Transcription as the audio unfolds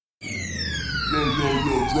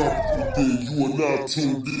Yo, drop it there. You are now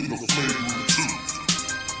tuned in to Flagrant 2.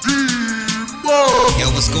 Yo,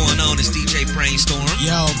 what's going on? It's DJ Brainstorm.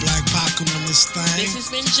 Yo, Black Pac on this thing. This has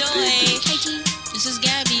been Joy. Hey, T. This is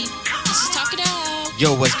Gabby. This is Talk It Out.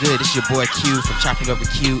 Yo, what's good? It's your boy Q from Chopping Up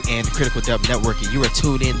with Q and the Critical Dub Network, and you are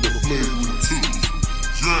tuned in to Flagrant 2.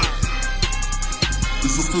 Yeah.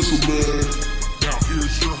 It's official, man. Now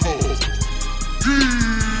here's your host,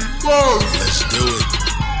 Let's do it.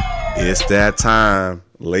 It's that time,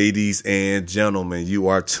 ladies and gentlemen. You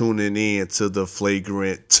are tuning in to the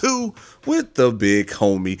Flagrant 2 with the big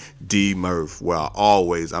homie D Murph. Well,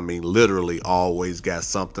 literally always got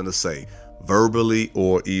something to say, verbally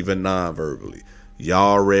or even non-verbally.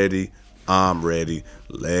 Y'all ready? I'm ready.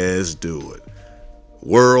 Let's do it.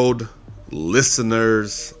 World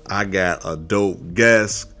listeners, I got a dope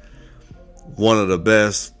guest, one of the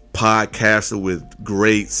best podcasters with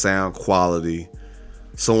great sound quality.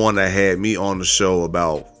 Someone that had me on the show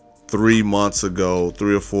about 3 or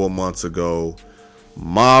 4 months ago.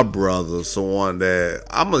 My brother, someone that,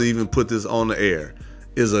 I'm going to even put this on the air,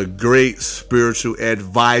 is a great spiritual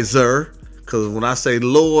advisor. Because when I say,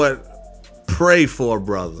 Lord, pray for a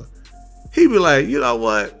brother, he be like, you know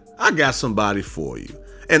what? I got somebody for you.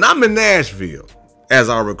 And I'm in Nashville as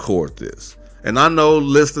I record this. And I know,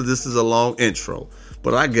 listeners, this is a long intro,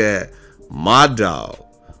 but I got my dog,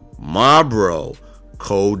 my bro,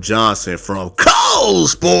 Cole Johnson from Cole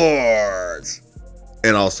Sports,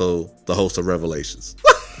 and also the host of Revelations.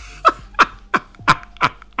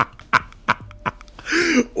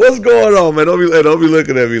 What's going on, man? Don't be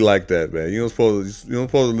looking at me like that, man. You don't supposed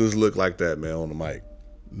to just look like that, man, on the mic.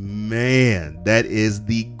 Man, that is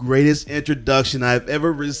the greatest introduction I've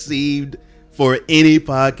ever received for any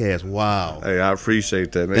podcast. Wow. Hey, I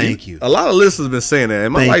appreciate that, man. Thank you. A lot of listeners have been saying that.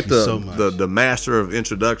 Am I like the master of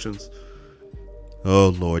introductions? Oh,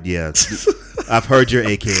 Lord, yeah. I've heard your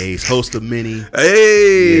AKAs, host of many.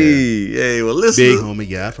 Hey, well, listen. Big homie,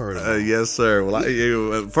 yeah, I've heard of it. Yes, sir. Well,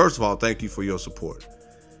 first of all, thank you for your support.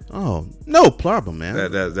 Oh, no problem, man.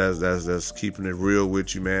 That's keeping it real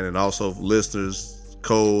with you, man. And also, listeners,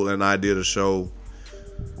 Cole and I did a show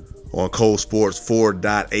on Cole Sports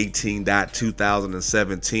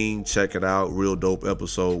 4.18.2017. Check it out. Real dope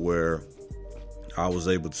episode where I was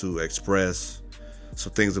able to express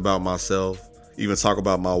some things about myself, even talk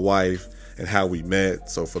about my wife and how we met.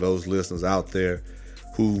 So for those listeners out there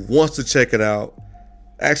who wants to check it out,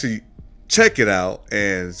 actually check it out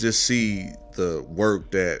and just see the work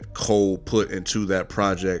that Cole put into that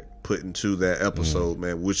project, put into that episode,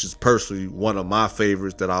 man, which is personally one of my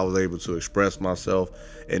favorites that I was able to express myself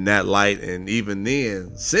in that light. And even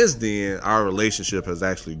then, since then, our relationship has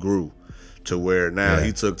actually grew to where now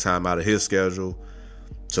he took time out of his schedule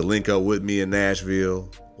to link up with me in Nashville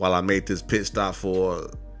while I made this pit stop for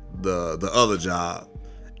the other job,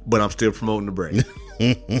 but I'm still promoting the brand.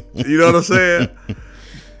 You know what I'm saying?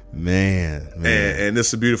 Man. And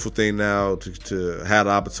it's a beautiful thing now to have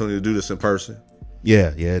the opportunity to do this in person.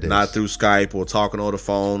 Yeah, it is. Not through Skype or talking on the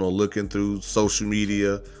phone or looking through social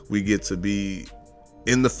media. We get to be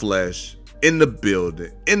in the flesh, in the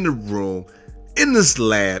building, in the room, in this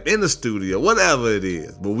lab, in the studio, whatever it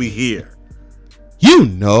is. But we here. You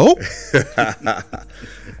know.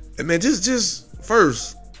 And man, just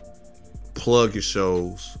first, plug your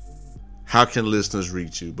shows. How can listeners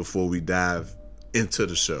reach you before we dive into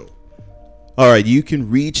the show? All right, you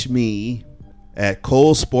can reach me at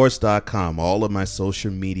colesports.com. All of my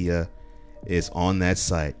social media is on that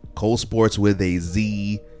site. Colesports with a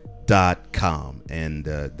Z.com. And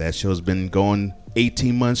that show's been going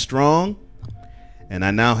 18 months strong. And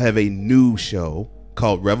I now have a new show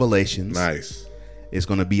called Revelations. Nice. It's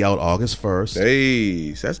going to be out August 1st.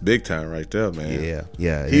 Hey, that's big time right there, man.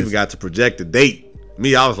 Yeah. He even got to project the date.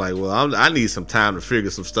 Me, I was like, well, I need some time to figure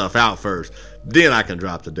some stuff out first. Then I can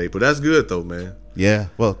drop the date. But that's good, though, man. Yeah,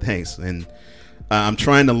 well, thanks. And I'm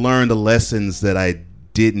trying to learn the lessons that I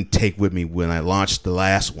didn't take with me when I launched the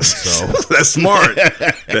last one. So That's smart.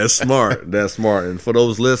 That's smart. And for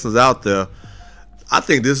those listeners out there, I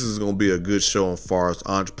think this is going to be a good show as far as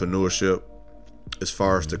entrepreneurship, as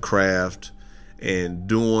far as the craft, and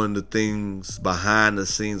doing the things behind the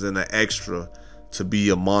scenes and the extra to be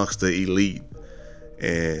amongst the elite.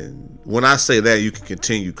 And when I say that, you can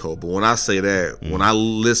continue, Cole. But when I say that, when I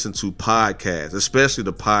listen to podcasts, especially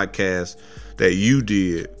the podcast that you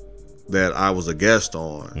did that I was a guest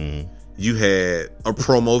on, you had a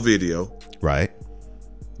promo video. Right.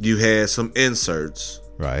 You had some inserts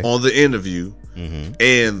Right. on the interview.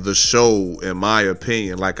 And the show, in my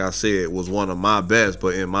opinion, like I said, was one of my best.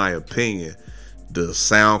 But in my opinion, the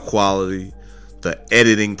sound quality, the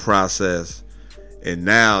editing process, And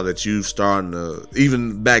now that you've starting to,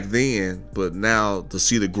 even back then, but now to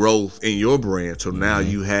see the growth in your brand, so now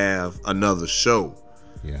you have another show.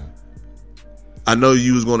 Yeah. I know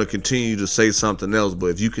you was going to continue to say something else, but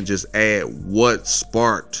if you can just add what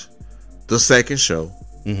sparked the second show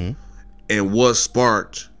and what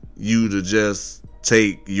sparked you to just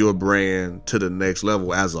take your brand to the next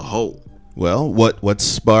level as a whole. Well, what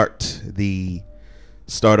sparked the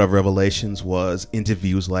start of Revelations was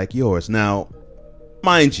interviews like yours. Now,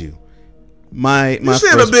 mind you, my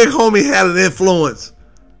said first, a big homie had an influence.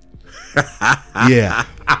 yeah,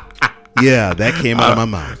 that came out of my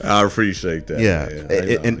mouth. I appreciate that. Yeah,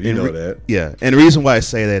 man. You know that. Yeah, and the reason why I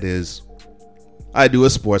say that is I do a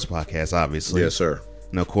sports podcast, obviously. Yes, sir.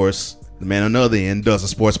 And of course, the man on the other end does a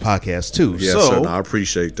sports podcast too. Yes, so, sir. No, I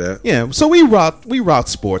appreciate that. Yeah, so we rock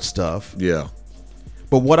sports stuff. Yeah.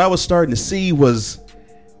 But what I was starting to see was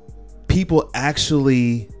people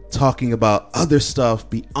actually talking about other stuff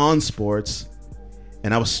beyond sports,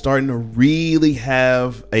 and I was starting to really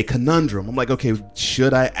have a conundrum. I'm like, okay,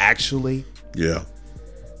 should I actually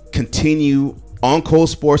continue on Cole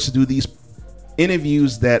Sports to do these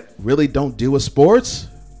interviews that really don't deal with sports,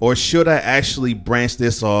 or should I actually branch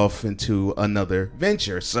this off into another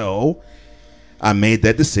venture? So I made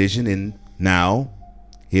that decision, and now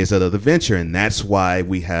here's another venture, and that's why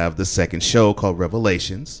we have the second show called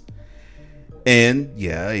Revelations. And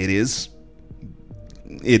yeah, it is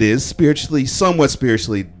somewhat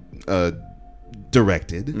spiritually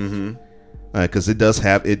directed, because it does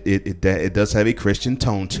have it does have a Christian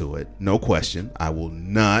tone to it, no question. I will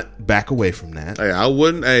not back away from that. Hey, I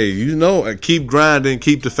wouldn't. Hey, keep grinding,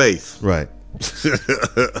 keep the faith. Right.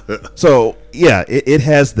 So yeah, it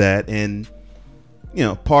has that, and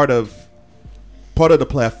part of the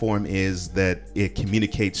platform is that it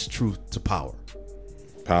communicates truth to power.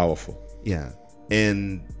 Powerful. Yeah,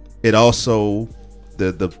 and it also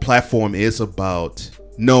the platform is about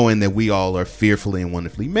knowing that we all are fearfully and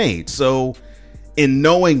wonderfully made. So in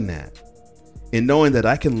knowing that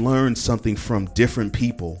I can learn something from different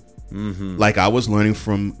people, like I was learning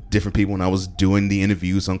from different people when I was doing the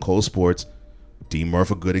interviews on Cole Sports. D.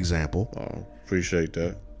 Murph, a good example. Oh, appreciate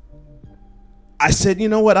that. I said, you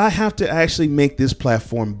know what? I have to actually make this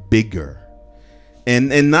platform bigger.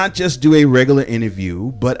 And not just do a regular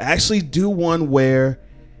interview, but actually do one where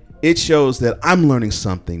it shows that I'm learning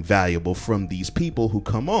something valuable from these people who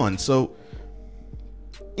come on. So,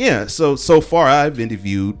 yeah, so far I've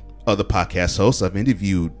interviewed other podcast hosts. I've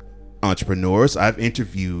interviewed entrepreneurs. I've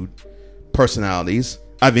interviewed personalities.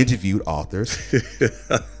 I've interviewed authors.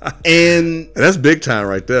 And that's big time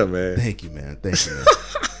right there, man. Thank you, man.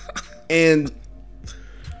 And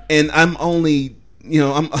I'm only,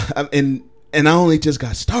 and I only just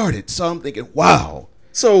got started, so I'm thinking, wow.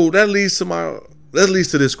 So that leads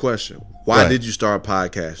to this question: why did you start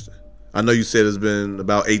podcasting? I know you said it's been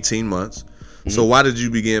about 18 months. So why did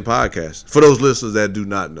you begin podcasting? For those listeners that do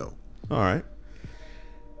not know. All right.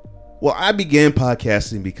 Well, I began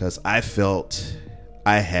podcasting because I felt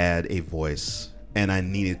I had a voice and I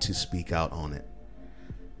needed to speak out on it.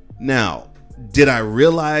 Now, did I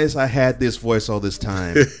realize I had this voice all this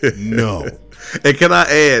time? No. And can I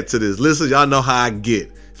add to this? Listen, y'all know how I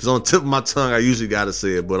get. If it's on the tip of my tongue, I usually got to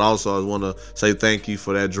say it. But also, I want to say thank you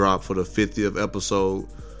for that drop for the 50th episode.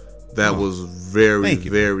 That was very,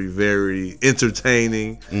 very, very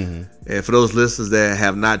entertaining. And for those listeners that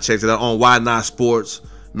have not checked it out, on Why Not Sports,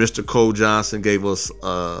 Mr. Cole Johnson gave us,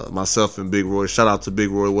 myself and Big Roy, shout out to Big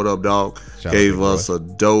Roy, what up, dog? Gave us a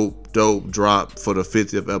dope drop for the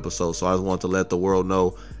 50th episode. So I just want to let the world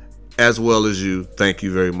know, as well as you, thank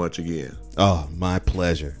you very much again. Oh, my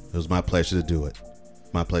pleasure. It was my pleasure to do it.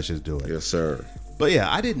 My pleasure to do it. Yes, sir. But yeah,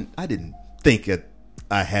 I didn't think that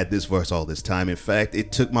I had this voice all this time. In fact,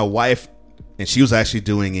 it took my wife, and she was actually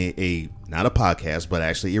doing a not a podcast, but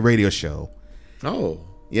actually a radio show. Oh.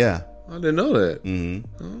 Yeah. I didn't know that.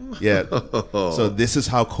 Yeah. So this is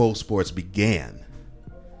how Cole Sports began.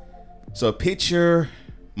 So picture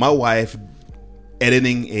my wife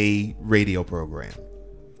editing a radio program.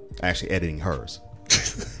 Actually editing hers.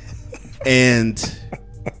 And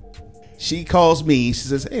she calls me. She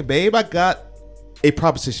says, "Hey, babe, I got a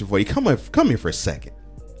proposition for you. Come here for a second."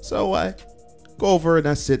 So I go over and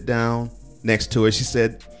I sit down next to her. She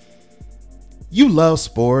said, "You love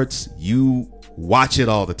sports. You watch it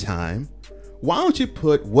all the time. Why don't you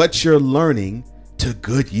put what you're learning to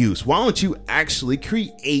good use? Why don't you actually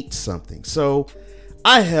create something?" So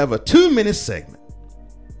I have a 2-minute segment,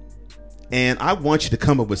 and I want you to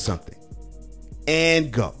come up with something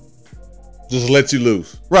and go. Just let you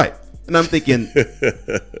loose. Right. And I'm thinking,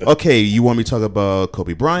 okay, you want me to talk about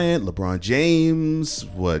Kobe Bryant, LeBron James,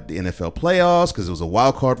 the NFL playoffs, because it was a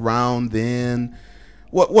wild card round then.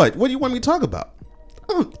 What do you want me to talk about?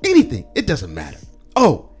 Oh, anything. It doesn't matter.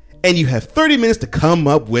 Oh, and you have 30 minutes to come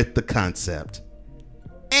up with the concept.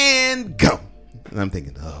 And go. And I'm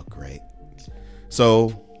thinking, oh, great.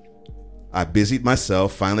 So I busied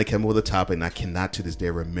myself, finally came up with a topic, and I cannot to this day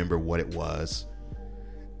remember what it was.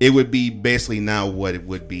 It would be basically now what it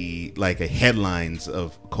would be like a headlines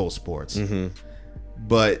of Cole Sports. Mm-hmm.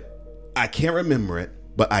 But I can't remember it,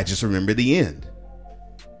 but I just remember the end.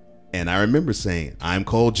 And I remember saying, I'm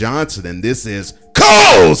Cole Johnson, and this is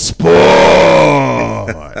Cole Sports.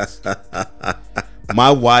 My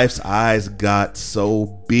wife's eyes got so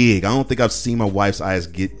big. I don't think I've seen my wife's eyes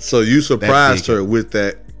get So you surprised her with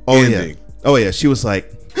that ending. Yeah. Oh, yeah. She was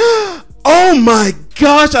like, oh, my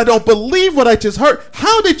gosh, I don't believe what I just heard.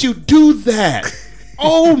 How did you do that?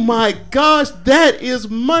 Oh, my gosh, that is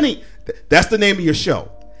money. That's the name of your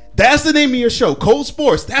show. That's the name of your show. Cole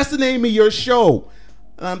Sports. That's the name of your show.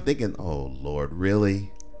 And I'm thinking, oh, Lord,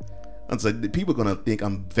 really? I'm like, people are going to think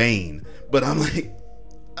I'm vain. But I'm like,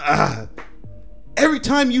 every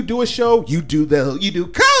time you do a show, you do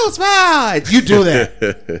Cole Sports. You do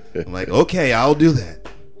that. I'm like, okay, I'll do that.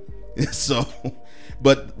 So,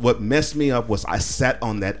 but what messed me up was I sat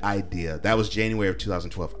on that idea. That was January of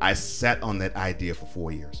 2012. I sat on that idea for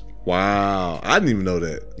 4 years. Wow. I didn't even know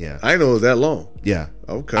that. Yeah. I didn't know it was that long. Yeah.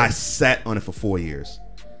 Okay. I sat on it for 4 years.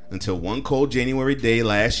 Until one cold January day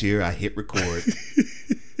last year, I hit record.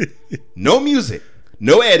 No music.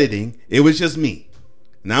 No editing. It was just me.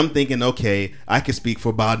 And I'm thinking, okay, I can speak for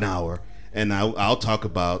about an hour. And I'll talk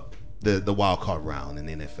about the wild card round in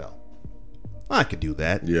the NFL. I could do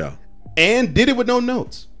that. Yeah. And did it with no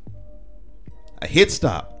notes. I hit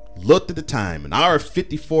stop, looked at the time, an hour,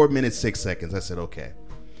 54 minutes, 6 seconds. I said, okay,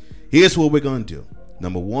 here's what we're going to do.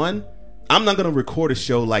 Number one, I'm not going to record a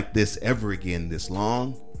show like this ever again this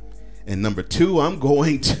long. And number two, I'm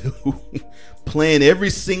going to plan every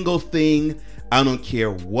single thing. I don't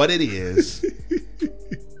care what it is.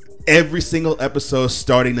 Every single episode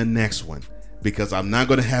starting the next one. Because I'm not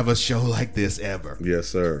going to have a show like this ever. Yes,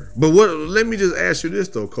 sir. But let me just ask you this,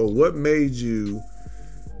 though, Cole. What made you,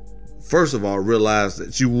 first of all, realize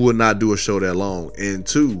that you would not do a show that long? And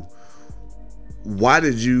two, why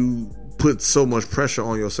did you put so much pressure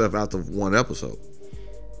on yourself after one episode?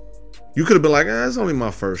 You could have been like, it's only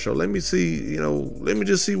my first show. Let me see, let me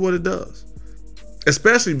just see what it does.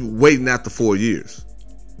 Especially waiting after 4 years.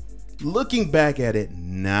 Looking back at it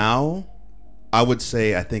now, I would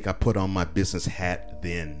say I think I put on my business hat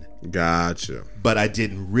then. Gotcha. But I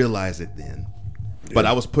didn't realize it then. Yeah. But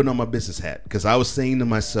I was putting on my business hat because I was saying to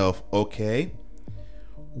myself, okay,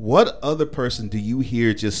 what other person do you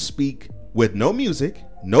hear just speak with no music,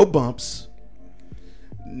 no bumps,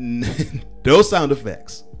 no sound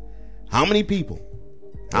effects? How many people?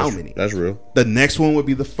 How many? That's real. The next one would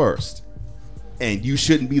be the first. And you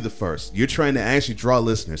shouldn't be the first. You're trying to actually draw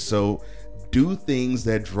listeners. So do things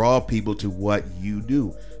that draw people to what you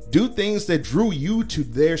do. Do things that drew you to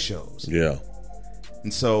their shows. Yeah.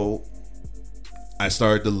 And so I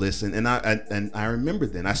started to listen, and I remember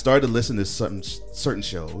then I started to listen to certain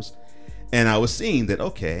shows, and I was seeing that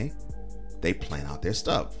okay, they plan out their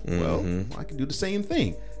stuff. Mm-hmm. Well, I can do the same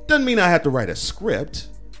thing. Doesn't mean I have to write a script.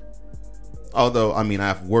 Although, I mean,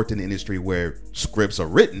 I've worked in an industry where scripts are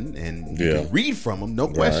written and you can read from them, no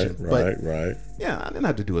question. Right. Yeah, I didn't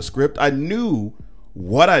have to do a script. I knew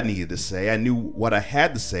what I needed to say. I knew what I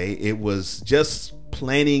had to say. It was just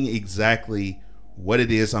planning exactly what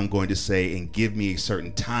it is I'm going to say and give me a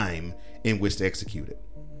certain time in which to execute it.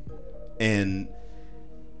 And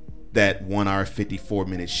that 1 hour, 54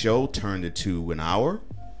 minute show turned into an hour.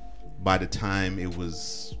 By the time it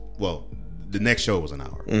was, the next show was an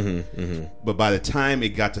hour. But by the time it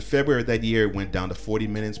got to February of that year, it went down to 40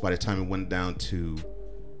 minutes. By the time it went down to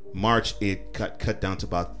March, it cut down to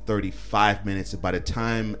about 35 minutes. And by the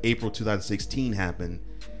time April 2016 happened,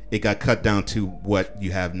 it got cut down to what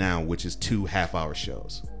you have now, which is 2 half-hour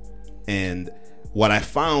shows. And what I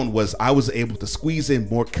found was I was able to squeeze in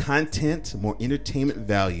more content, more entertainment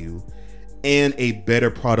value, and a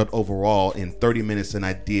better product overall in 30 minutes than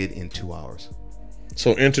I did in 2 hours.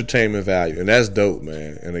 So entertainment value, and that's dope,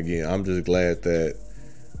 man. And again, I'm just glad that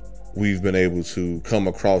we've been able to come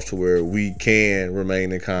across to where we can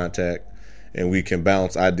remain in contact and we can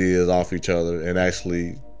bounce ideas off each other and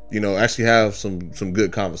actually have some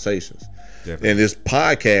good conversations. Definitely. And this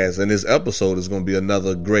podcast and this episode is going to be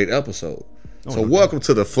another great episode. So welcome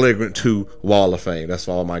to the Flagrant 2 Wall of Fame. That's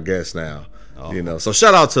for all my guests now. You know, so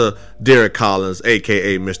shout out to Derek Collins,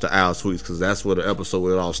 aka Mr. Al Sweets, because that's where the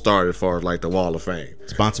episode it all started, as far as like the Wall of Fame.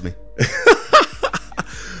 Sponsor me.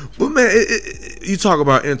 But man, you talk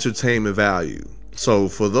about entertainment value. So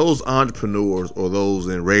for those entrepreneurs or those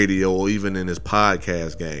in radio or even in this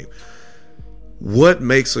podcast game, what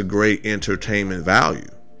makes a great entertainment value,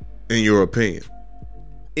 in your opinion?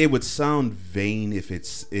 It would sound vain if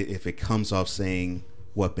it comes off saying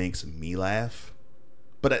what makes me laugh,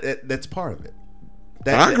 but that's part of it.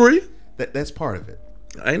 I agree. That's part of it.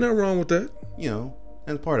 Ain't nothing wrong with that. You know,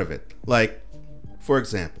 that's part of it. Like, for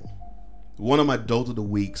example, one of my dolt of the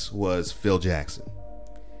weeks was Phil Jackson.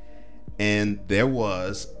 And there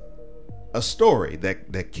was a story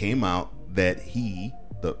that came out that he,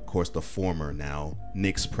 of course, the former now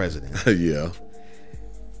Knicks president, Yeah.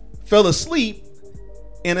 fell asleep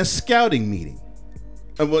in a scouting meeting.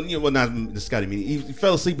 Well, not the scouting meeting. He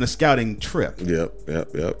fell asleep in a scouting trip. Yep.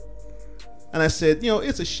 And I said,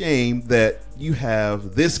 it's a shame that you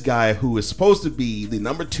have this guy who is supposed to be the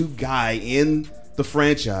number 2 guy in the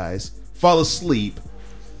franchise fall asleep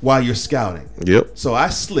while you're scouting. Yep. So I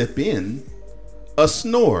slip in a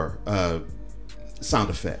snore sound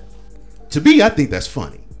effect. To me, I think that's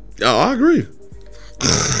funny. Oh, I agree.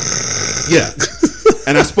 Yeah.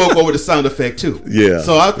 And I spoke over the sound effect too. Yeah.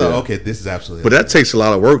 So I thought, okay, this is absolutely. But that takes a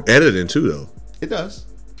lot of work editing too, though. It does.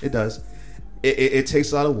 It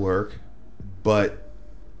takes a lot of work, but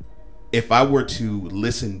if I were to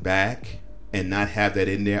listen back and not have that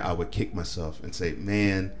in there, I would kick myself and say,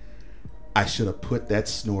 man, I should have put that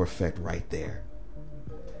snore effect right there.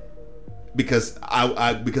 Because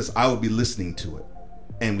I would be listening to it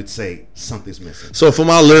and would say something's missing. So for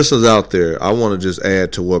my listeners out there, I want to just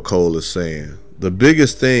add to what Cole is saying. The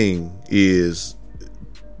biggest thing is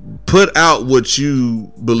put out what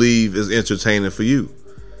you believe is entertaining for you.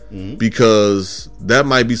 Mm-hmm. Because that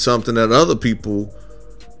might be something that other people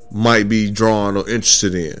might be drawn or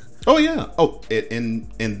interested in. Oh yeah. Oh, and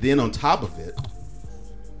then on top of it,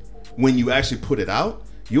 when you actually put it out,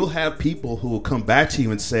 you'll have people who will come back to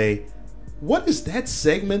you and say, what is that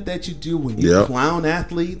segment that you do when you clown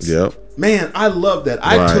athletes? Yep. Man, I love that.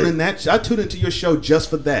 I tune into your show just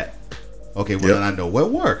for that. Okay, well then I know what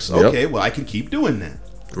works. Okay, well I can keep doing that.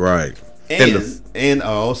 Right. And I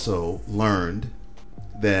also learned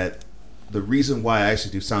that the reason why I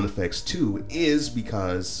actually do sound effects too is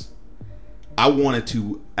because I wanted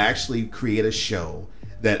to actually create a show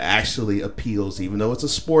that actually appeals, even though it's a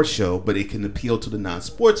sports show, but it can appeal to the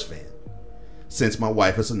non-sports fan. Since my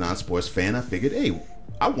wife is a non-sports fan, I figured, hey,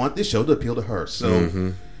 I want this show to appeal to her.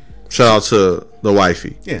 So, shout out to the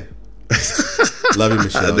wifey. Yeah, love you,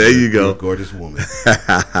 Michelle. There you go, you're a gorgeous woman.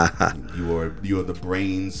 you are the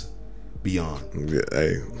brains beyond. Yeah,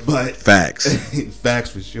 hey, but facts,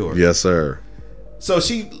 facts for sure. Yes, sir. So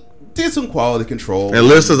she did some quality control. And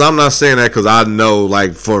listeners, I'm not saying that because I know,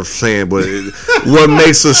 like, for saying, but what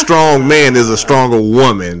makes a strong man is a stronger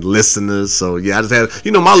woman, listeners. So, yeah, I just had,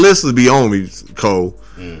 my listeners be on me, Cole.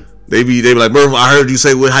 They be like, Murph, I heard you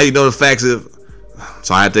say, well, how you know the facts?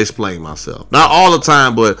 So I had to explain myself. Not all the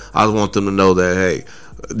time, but I just want them to know that, hey,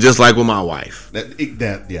 just like with my wife.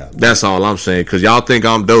 That's all I'm saying. Because y'all think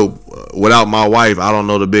I'm dope. Without my wife, I don't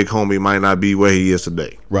know, the big homie might not be where he is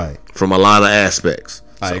today. Right. From a lot of aspects.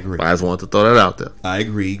 I agree. I just wanted to throw that out there. I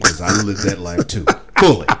agree because I lived that life too.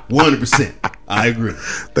 Fully. 100%. I agree.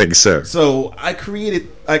 Thank you, sir. So I created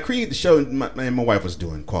the show, and my wife was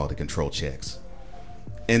doing quality control checks.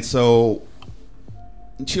 And so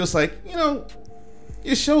she was like,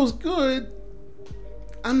 your show's good.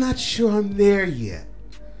 I'm not sure I'm there yet.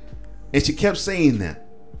 And she kept saying that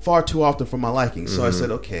far too often for my liking. So I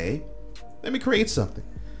said, okay, let me create something.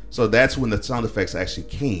 So that's when the sound effects actually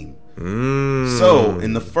came. So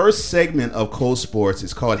in the first segment of Cole Sports,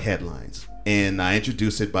 it's called Headlines. And I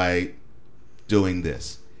introduce it by doing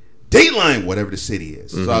this. Dateline, whatever the city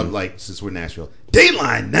is. So I'm like, since we're Nashville,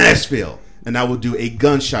 Dateline, Nashville. And I will do a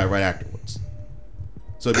gunshot right afterwards.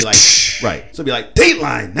 So it'd be like, right. So it'd be like,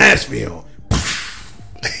 Dateline, Nashville.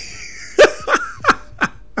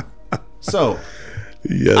 So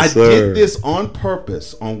I did this on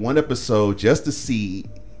purpose on one episode just to see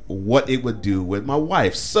what it would do with my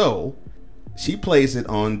wife. So she plays it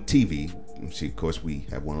on TV. Of course, we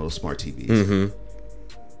have one of those smart TVs.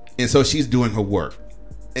 And so she's doing her work.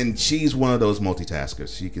 And she's one of those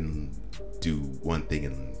multitaskers. She can do one thing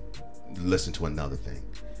and listen to another thing.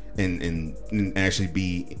 And actually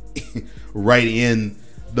be right in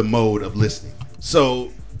the mode of listening.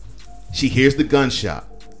 So she hears the gunshot.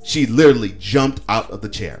 She literally jumped out of the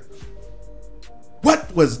chair.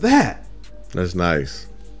 What was that? That's nice.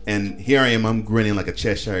 And here I am, I'm grinning like a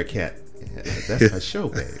Cheshire cat. Yeah, that's my show,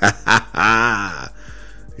 babe.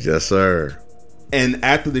 Yes, sir. And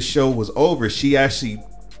after the show was over, she actually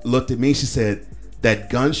looked at me. She said, that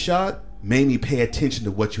gunshot made me pay attention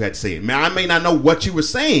to what you had to say. Man, I may not know what you were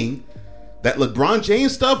saying. That LeBron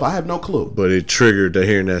James stuff, I have no clue. But it triggered to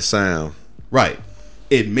hearing that sound. Right.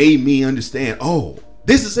 It made me understand, oh,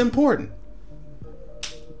 this is important.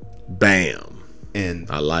 Bam. And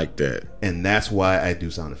I like that. And that's why I do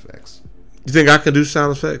sound effects. You think I can do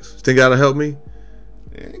sound effects? You think that'll help me?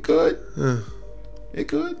 It could. It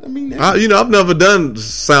could. I mean, I've never done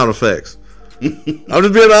sound effects. I'm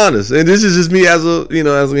just being honest, and this is just me as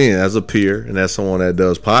a peer and as someone that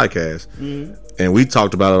does podcasts. Mm-hmm. And we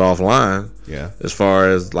talked about it offline. Yeah. As far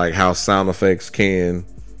as like how sound effects can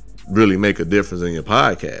really make a difference in your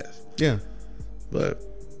podcast. Yeah. But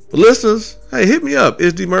listeners, hey, hit me up.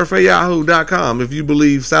 It's dmurphy@yahoo.com if you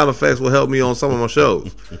believe sound effects will help me on some of my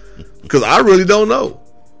shows. Because I really don't know.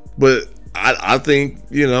 But I think,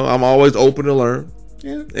 I'm always open to learn.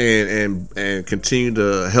 Yeah. And continue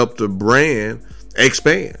to help the brand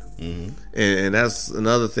expand. Mm-hmm. And that's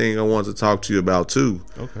another thing I want to talk to you about too.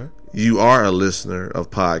 Okay. You are a listener of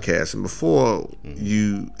podcasts. And before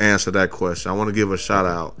you answer that question, I want to give a shout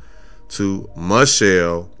out to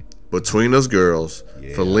Michelle, Between Us Girls,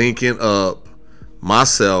 for linking up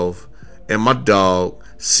myself and my dog,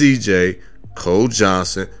 CJ, Cole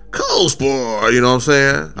Johnson, Cole Sport. You know what I'm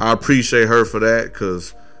saying? I appreciate her for that,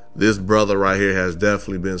 because this brother right here has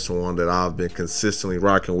definitely been someone that I've been consistently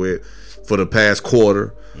rocking with for the past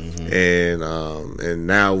quarter. Mm-hmm. And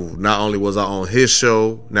now not only was I on his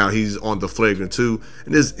show, now he's on The Flagrant 2.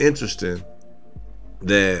 And it's interesting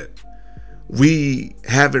that we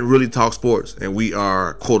haven't really talked sports, and we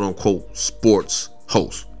are quote unquote sports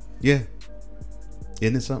hosts. Yeah.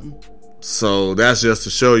 Isn't it something? So that's just to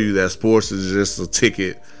show you that sports is just a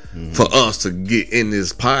ticket for us to get in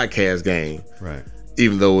this podcast game. Right.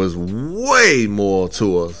 Even though it's way more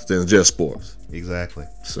to us than just sports. Exactly.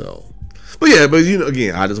 So, but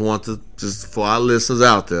again, I just want to, just for our listeners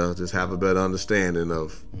out there, just have a better understanding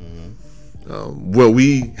of how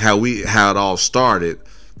it all started.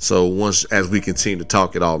 So as we continue to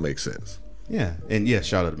talk, it all makes sense. Yeah, and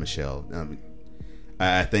shout out to Michelle.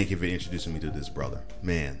 I thank you for introducing me to this brother.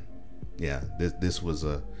 Man, yeah, this was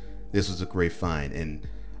a great find, and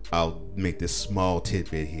I'll make this small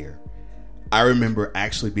tidbit here. I remember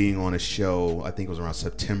actually being on a show, I think it was around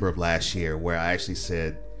September of last year, where I actually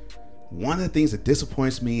said, one of the things that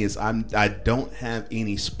disappoints me is I don't have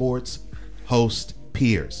any sports host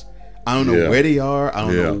peers. I don't know where they are. I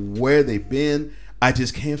don't know where they've been. I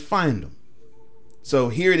just can't find them. So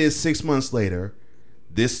here it is 6 months later,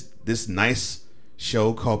 this nice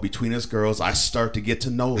show called Between Us Girls, I start to get to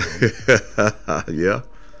know them. Yeah.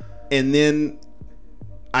 And then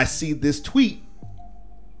I see this tweet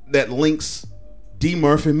that links D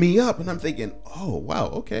Murph and me up, and I'm thinking, oh wow,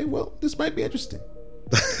 okay, well, this might be interesting.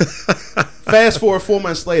 Fast forward 4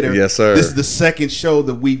 months later, yes sir, this is the second show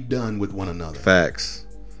that we've done with one another. Facts.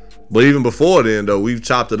 But even before then, though, we've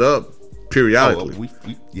chopped it up periodically.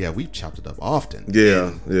 We've chopped it up often.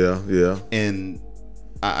 Yeah. And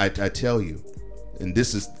I tell you, and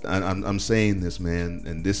this is, I'm saying this, man,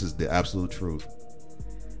 and this is the absolute truth.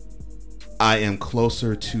 I am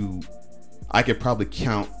closer to, I could probably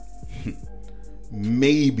count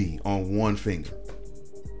maybe on one finger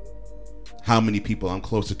how many people I'm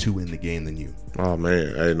closer to in the game than you. Oh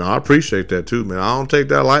man, hey, no, I appreciate that too, man. I don't take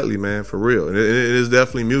that lightly, man, for real. And it is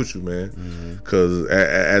definitely mutual, man, because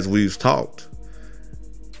as we've talked,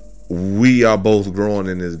 we are both growing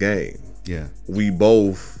in this game. Yeah, we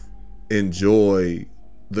both enjoy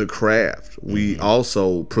the craft. We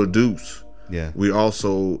also produce. Yeah, we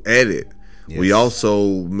also edit. Yes. We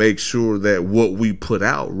also make sure that what we put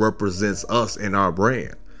out represents us and our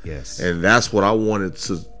brand. Yes, and that's what I wanted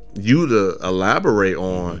you to elaborate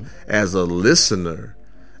on as a listener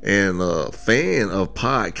and a fan of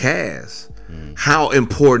podcasts. How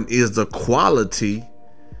important is the quality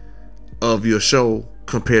of your show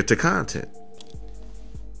compared to content?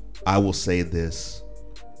 I will say this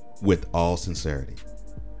with all sincerity.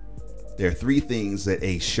 There are three things that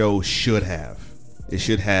a show should have. It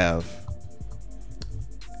should have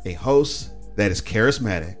a host that is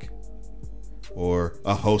charismatic, or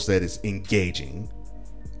a host that is engaging.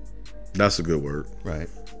 That's a good word. Right.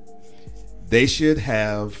 They should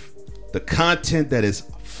have the content that is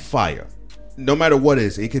fire. No matter what it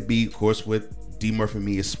is. It could be, of course, with D Murphy and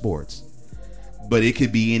me is sports. But it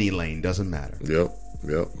could be any lane. Doesn't matter. Yep.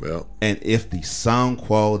 And if the sound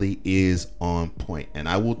quality is on point. And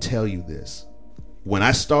I will tell you this. When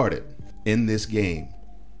I started in this game,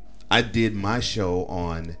 I did my show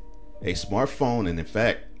on a smartphone. And in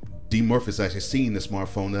fact, D. Murphy's actually seen the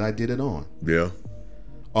smartphone that I did it on. Yeah.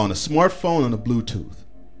 On a smartphone on a Bluetooth.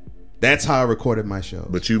 That's how I recorded my show.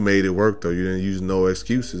 But you made it work, though. You didn't use no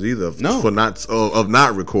excuses either No. for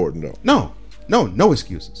not recording, though. No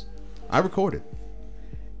excuses. I recorded.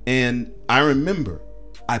 And I remember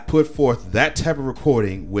I put forth that type of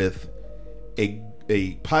recording with a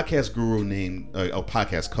podcast guru named, a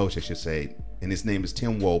podcast coach, I should say, and his name is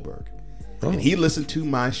Tim Wolberg. Oh. And he listened to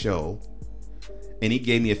my show, and he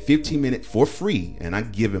gave me a 15-minute for free, and I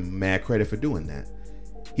give him mad credit for doing that.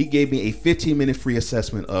 He gave me a 15-minute free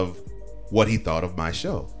assessment of what he thought of my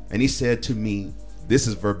show. And he said to me, this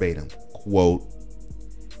is verbatim, quote,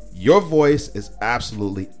 "Your voice is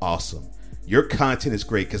absolutely awesome. Your content is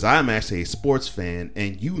great," because I'm actually a sports fan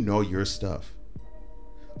and you know your stuff.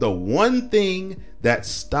 The one thing that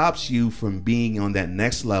stops you from being on that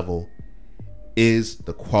next level is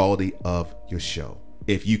the quality of your show.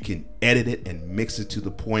 If you can edit it and mix it to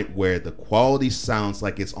the point where the quality sounds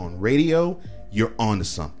like it's on radio, you're on to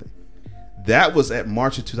something. That was at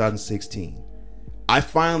March of 2016. I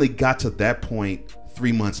finally got to that point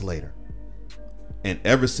 3 months later. And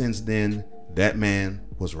ever since then, that man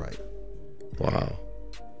was right. Wow.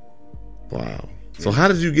 So how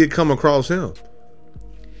did you come across him?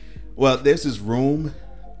 Well, there's this room,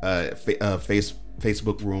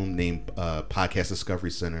 Facebook room named Podcast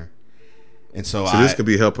Discovery Center. And so this could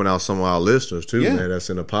be helping out some of our listeners too, Yeah. man. That's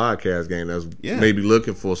in the podcast game. That's Yeah. maybe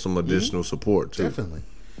looking for some additional support too. Definitely.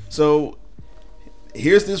 So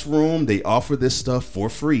here's this room. They offer this stuff for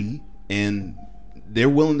free, and they're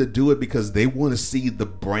willing to do it because they want to see the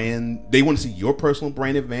brand. They want to see your personal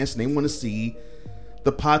brand advance, and they want to see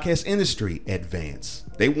the podcast industry advance.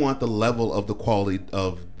 They want the level of the quality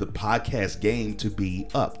of the podcast game to be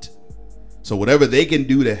upped. So whatever they can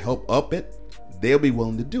do to help up it, they'll be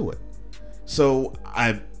willing to do it. So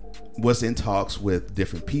I was in talks with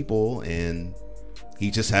different people, and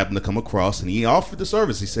he just happened to come across, and he offered the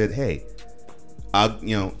service. He said, "Hey, I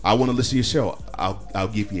want to listen to your show. I'll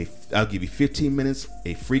give you 15 minutes,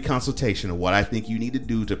 a free consultation of what I think you need to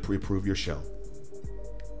do to improve your show."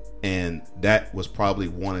 And that was probably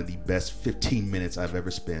one of the best 15 minutes I've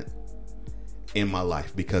ever spent in my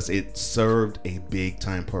life, because it served a big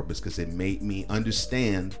time purpose, because it made me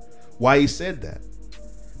understand why he said that.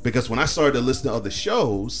 Because when I started to listen to other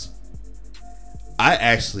shows, I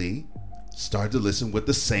actually started to listen with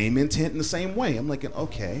the same intent in the same way. I'm like,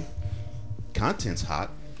 okay, content's hot.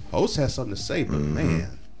 Host has something to say, but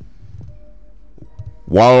man,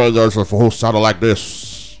 why does the host sound like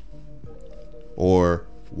this? Or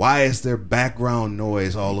why is there background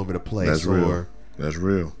noise all over the place? That's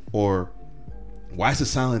real. Or why does it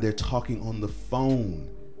sound like they're talking on the phone?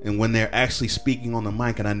 And when they're actually speaking on the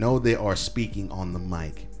mic, and I know they are speaking on the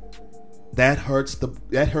mic, that hurts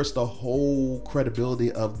the whole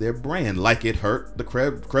credibility of their brand, like it hurt the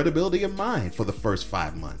credibility of mine for the first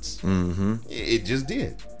 5 months. Mm-hmm. It just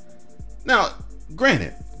did. Now,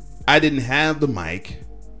 granted, I didn't have the mic,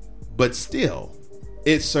 but still,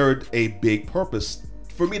 it served a big purpose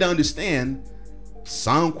for me to understand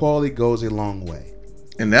sound quality goes a long way.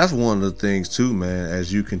 And that's one of the things too, man,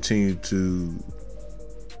 as you continue to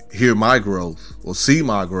hear my growth or see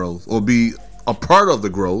my growth or be a part of the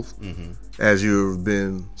growth, as you've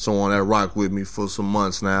been someone that rocked with me for some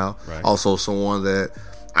months now. Right. Also someone that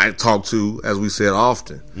I talk to, as we said,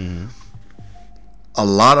 often. A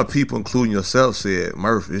lot of people, including yourself, said,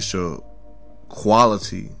 "Murph, it's your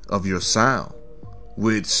quality of your sound,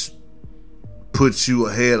 which puts you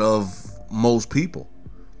ahead of most people."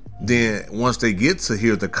 Then once they get to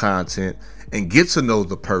hear the content and get to know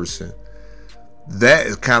the person, that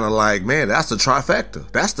is kind of like, man, that's the trifecta.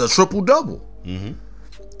 That's the triple double.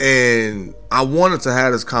 And I wanted to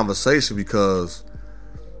have this conversation because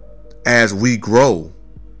as we grow,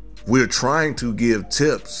 we're trying to give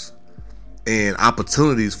tips and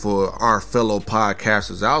opportunities for our fellow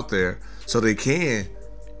podcasters out there so they can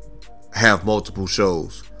have multiple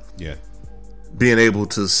shows. Yeah. Being able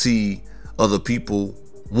to see other people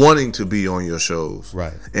wanting to be on your shows.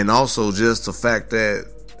 Right. And also just the fact that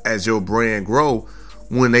as your brand grow,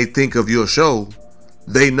 when they think of your show,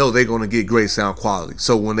 they know they're going to get great sound quality.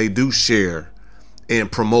 So when they do share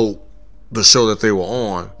and promote the show that they were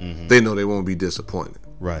on, they know they won't be disappointed.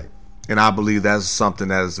 Right. And I believe that's something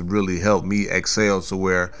that has really helped me excel to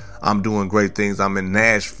where I'm doing great things. I'm in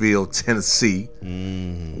Nashville, Tennessee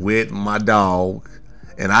with my dog.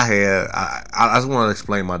 And I just want to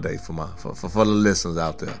explain my day for the listeners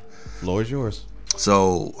out there. Floor is yours.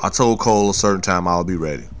 So I told Cole a certain time I'll be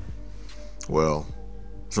ready. Well,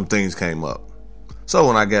 some things came up. So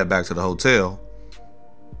when I got back to the hotel,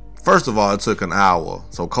 First of all, it took an hour.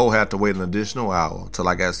 So Cole had to wait an additional hour till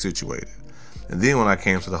I got situated. And then when I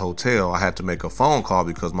came to the hotel, I had to make a phone call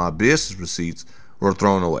because my business receipts were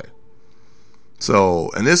thrown away.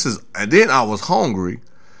 So, and then I was hungry.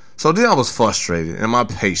 So then I was frustrated and my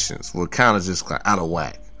patience was kind of just out of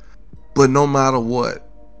whack. But no matter what,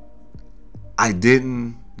 I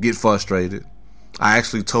didn't get frustrated. I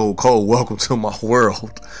actually told Cole, welcome to my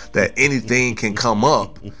world, that anything can come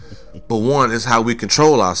up. But one is how we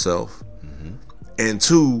control ourselves. Mm-hmm. And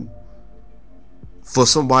two, for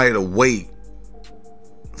somebody to wait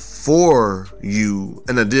for you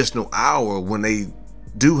an additional hour when they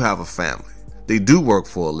do have a family, they do work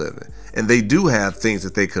for a living, and they do have things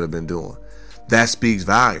that they could have been doing. That speaks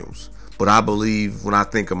volumes. But I believe when I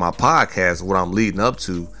think of my podcast, what I'm leading up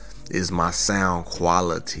to is my sound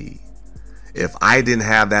quality. If I didn't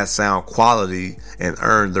have that sound quality and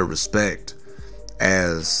earn the respect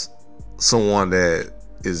as someone that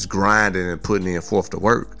is grinding and putting in forth the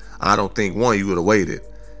work, I don't think, one, you would have waited.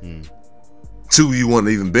 Two, you wouldn't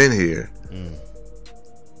have even been here.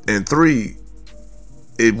 And three,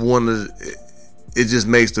 it just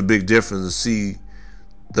makes the big difference to see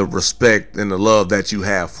the respect and the love that you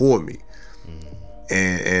have for me.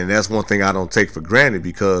 And that's one thing I don't take for granted,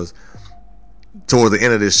 because toward the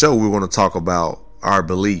end of this show, we're going to talk about our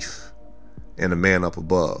belief in the man up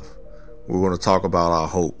above. We're going to talk about our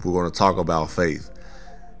hope. We're going to talk about faith,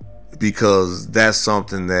 because that's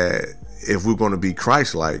something that if we're going to be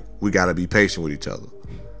Christ-like, we got to be patient with each other.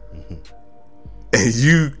 And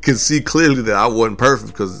you can see clearly that I wasn't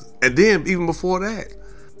perfect, and then even before that,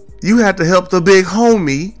 you had to help the big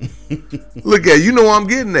homie. Look at, you know what I'm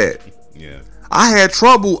getting at. Yeah. I had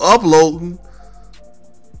trouble uploading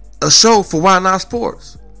a show for Why Not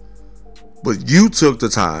Sports, but you took the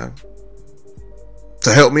time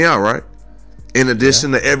to help me out, right? In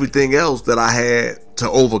addition to everything else that I had to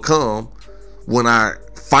overcome when I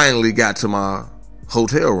finally got to my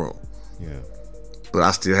hotel room. Yeah. But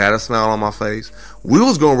I still had a smile on my face. We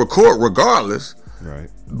was going to record regardless. Right.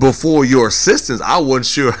 Before your assistance, I wasn't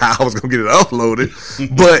sure how I was going to get it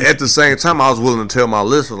uploaded. But at the same time, I was willing to tell my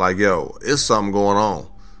listeners, like, yo, it's something going on.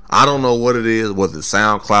 I don't know what it is, whether it's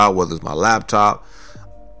SoundCloud, whether it's my laptop.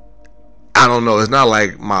 I don't know. It's not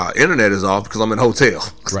like my internet is off because I'm in a hotel.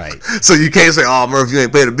 Right. So you can't say, oh, Murph, you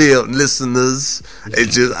ain't paid the bill. Listeners,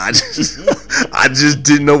 I just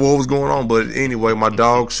didn't know what was going on. But anyway, my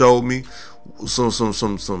dog showed me some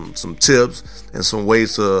tips and some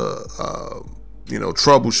ways to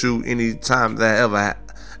troubleshoot any time that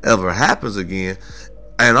ever happens again.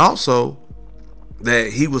 And also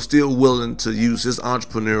that he was still willing to use his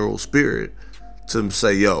entrepreneurial spirit to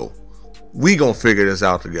say, yo, we gonna figure this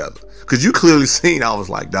out together. Because you clearly seen I was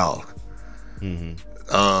like, dog. Mm-hmm.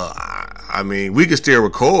 I mean, we can still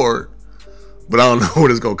record, but I don't know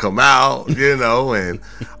when it's gonna come out, and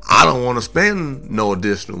I don't want to spend no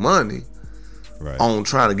additional money on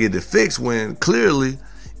trying to get it fixed when clearly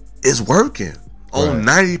it's working on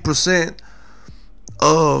 90%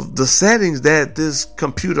 of the settings that this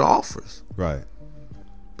computer offers. Right.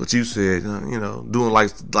 But you said, doing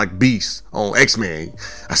like Beast on X-Men.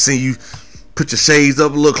 I seen you put your shades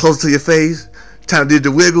up a little closer to your face, trying to do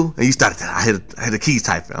the wiggle, and you started. I had the keys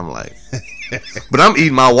typing. I'm like, but I'm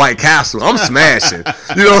eating my White Castle. I'm smashing.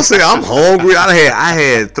 You know what I'm saying? I'm hungry. I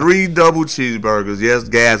had 3 double cheeseburgers. Yes,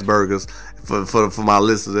 gas burgers for my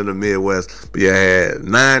listeners in the Midwest. But yeah, I had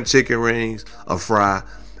 9 chicken rings, a fry,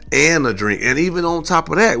 and a drink. And even on top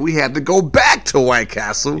of that, we had to go back to White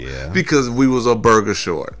Castle because we was a burger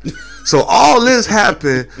short. So all this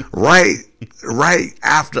happened right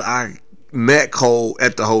after I met Cole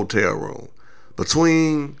at the hotel room.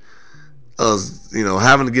 Between us,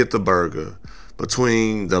 having to get the burger,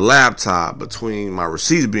 between the laptop, between my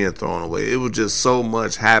receipts being thrown away, it was just so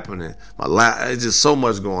much happening. It's just so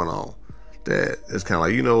much going on that it's kind of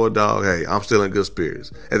like, you know what, dog? Hey, I'm still in good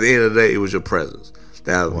spirits. At the end of the day, it was your presence.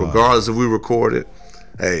 Now, regardless if we recorded,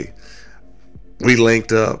 hey, we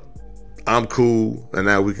linked up. I'm cool, and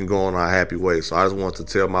now we can go on our happy way. So I just want to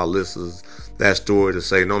tell my listeners that story to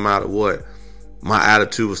say, no matter what, my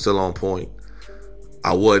attitude was still on point.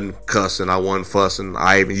 I wasn't cussing. I wasn't fussing.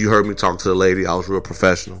 You heard me talk to the lady. I was real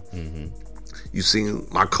professional. Mm-hmm. You seen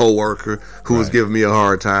my coworker who was giving me a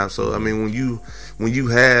hard time. So I mean, when you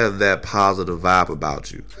have that positive vibe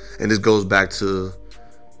about you, and this goes back to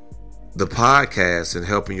the podcast and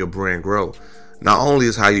helping your brand grow. Not only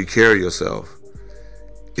is how you carry yourself,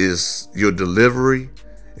 is your delivery,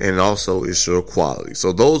 and also it's your quality.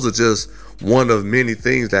 So those are just one of many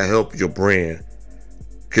things that help your brand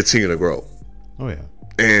continue to grow. Oh yeah.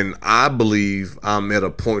 And I believe I'm at a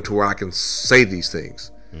point to where I can say these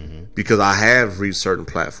things because I have reached certain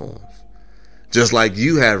platforms. Just like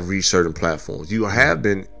you have reached certain platforms. You have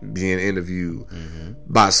been being interviewed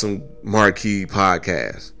by some marquee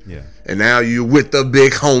podcasts. Yeah. And now you're with the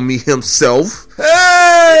big homie himself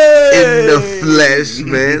Hey! in the flesh,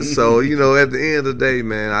 man. So, you know, at the end of the day,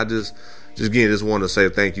 man, I just want to say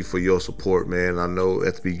thank you for your support, man. I know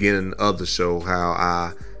at the beginning of the show how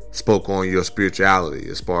I spoke on your spirituality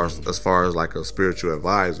as far as like a spiritual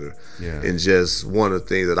advisor. Yeah. And just one of the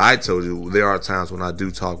things that I told you, there are times when I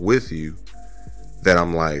do talk with you that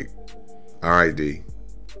I'm like, all right, D,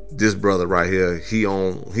 this brother right here, he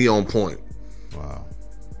on point. Wow.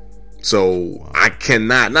 So I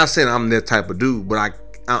cannot, not saying I'm that type of dude, but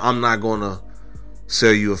I'm not gonna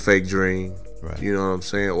sell you a fake dream. Right. You know what I'm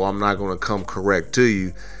saying? Or I'm not gonna come correct to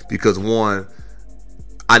you because one,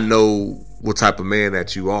 I know what type of man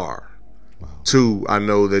that you are. Wow. Two, I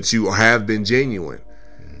know that you have been genuine.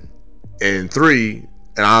 And three,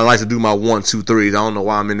 and I like to do my 1, 2, 3s. I don't know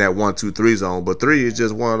why I'm in that 1, 2, 3 zone, but 3 is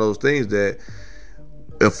just one of those things that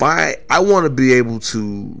if I want to be able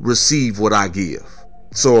to receive what I give.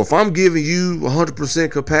 So if I'm giving you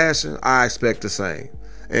 100% compassion, I expect the same.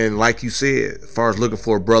 And like you said, as far as looking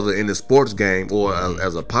for a brother in the sports game or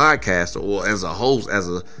as a podcaster or as a host,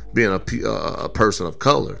 being a person of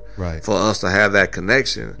color, right, for us to have that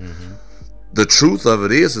connection, the truth of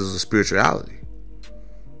it is a spirituality.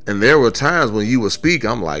 And there were times when you would speak,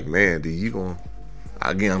 I'm like, man, dude, you going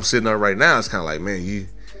again, I'm sitting there right now, it's kind of like, man,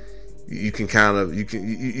 you can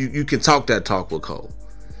talk that talk with Cole.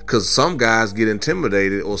 Because some guys get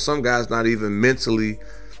intimidated, or some guys not even mentally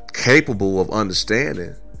capable of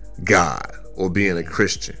understanding God or being a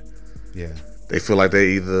Christian. Yeah. They feel like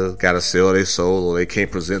they either got to sell their soul or they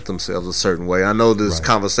can't present themselves a certain way. I know this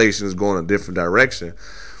conversation is going a different direction,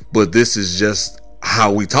 but this is just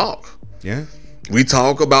how we talk. Yeah. We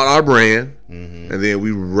talk about our brand, and then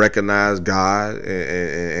we recognize God,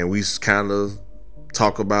 and we kind of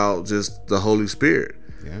talk about just the Holy Spirit.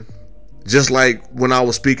 Yeah. Just like when I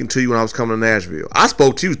was speaking to you when I was coming to Nashville. I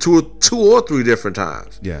spoke to you two or three different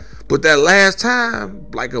times. Yeah. But that last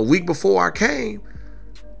time, like a week before I came,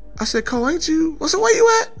 I said, Cole, ain't you? I said, where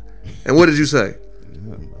you at? And what did you say?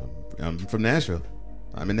 I'm from Nashville.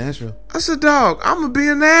 I'm in Nashville. I said, dog, I'm going to be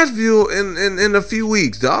in Nashville in a few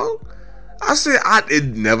weeks, dog. I said,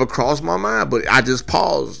 it never crossed my mind, but I just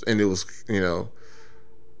paused, and it was,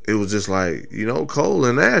 it was just like, Cole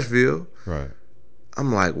in Nashville. Right.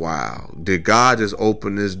 I'm like, wow, did God just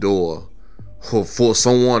open this door for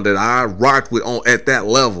someone that I rocked with at that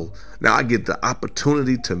level? Now I get the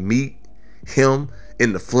opportunity to meet him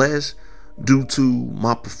in the flesh due to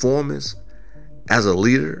my performance as a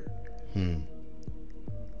leader.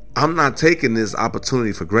 I'm not taking this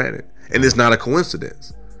opportunity for granted, and it's not a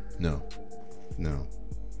coincidence. No.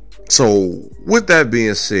 So with that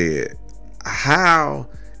being said, how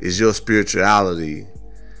is your spirituality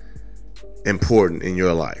important in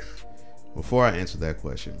your life? Before I answer that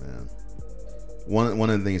question, man, one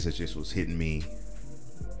of the things that just was hitting me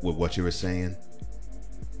with what you were saying,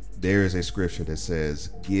 there is a scripture that says,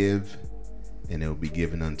 give and it will be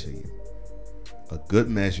given unto you. A good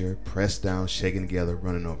measure, pressed down, shaken together,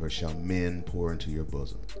 running over, shall men pour into your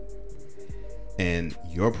bosom. And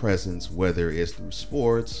your presence, whether it's through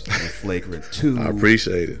sports, or Flagrant 2, I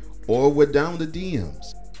appreciate it, or with down the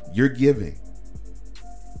DMs, you're giving.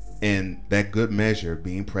 And that good measure,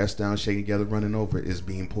 being pressed down, shaken together, running over, is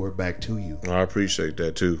being poured back to you. I appreciate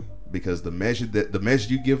that too. Because the measure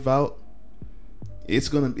you give out, it's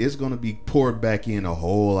gonna be poured back in a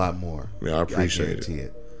whole lot more. Yeah, I appreciate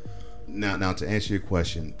it. Now to answer your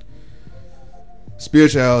question,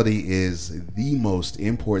 spirituality is the most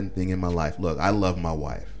important thing in my life. Look, I love my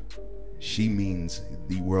wife. She means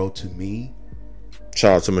the world to me.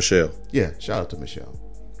 Shout out to Michelle. Yeah, shout out to Michelle.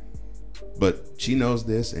 But she knows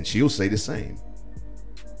this, and she'll say the same.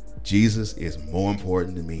 Jesus is more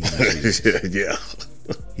important to me than Jesus. Yeah.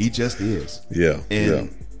 He just is. Yeah.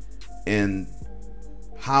 And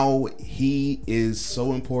how he is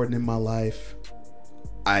so important in my life,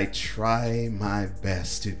 I try my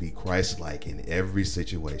best to be Christ-like in every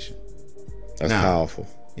situation. That's powerful.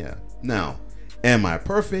 Yeah. Now, am I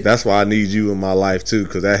perfect? That's why I need you in my life too,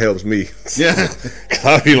 because that helps me. Yeah.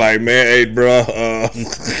 I'll be like, man, hey, bro,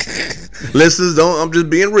 listen, I'm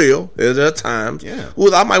just being real. There's times. Yeah.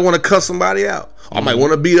 Well, I might want to cuss somebody out. I might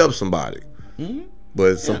want to beat up somebody.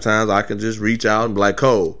 But sometimes I can just reach out and be like,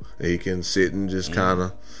 Cole, and he can sit and just kind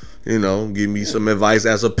of, give me some advice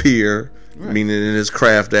as a peer, meaning in this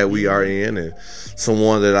craft that we are in, and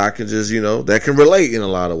someone that I can just, that can relate in a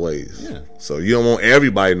lot of ways. Yeah. So you don't want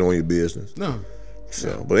everybody knowing your business. No.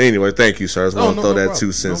 So, but anyway, thank you, sir. I just want to throw that problem.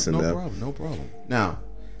 2 cents in there. No problem. Now,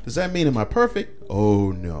 Does that mean am I perfect?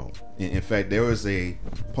 Oh no. In fact, there was a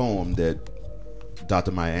poem that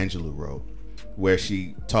Dr. Maya Angelou wrote where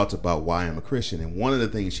she talked about why I'm a Christian, and one of the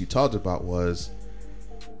things she talked about was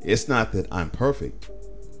it's not that I'm perfect,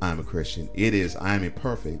 I'm a Christian. It is I'm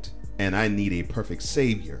imperfect and I need a perfect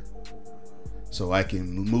savior so I can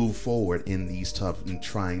move forward in these tough and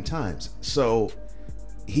trying times. So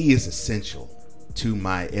he is essential to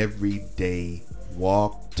my everyday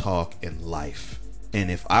walk, talk, and life. And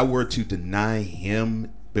if I were to deny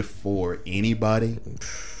him before anybody,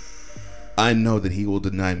 I know that he will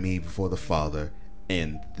deny me before the Father.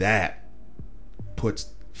 And that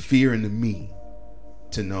puts fear into me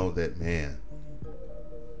to know that, man,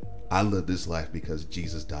 I live this life because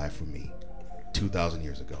Jesus died for me 2,000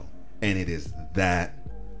 years ago. And it is that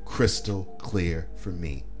crystal clear for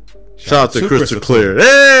me. Shout out to Crystal Clear.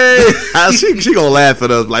 Hey! she gonna laugh at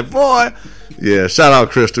us like, boy. Yeah, shout out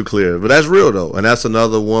Crystal Clear. But that's real, though. And that's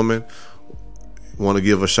another woman want to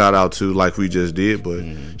give a shout out to like we just did. But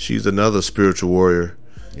she's another spiritual warrior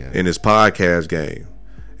in this podcast game.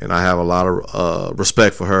 And I have a lot of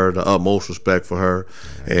respect for her, the utmost respect for her.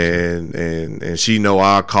 And she know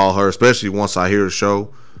I call her, especially once I hear the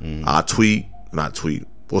show, I not tweet.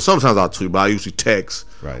 Well, sometimes I'll tweet, but I usually text.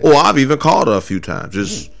 Right. Or I've even called her a few times.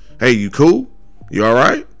 Just, hey, you cool? You all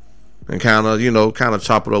right? And kind of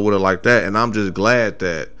chop it up with her like that. And I'm just glad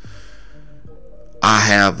that I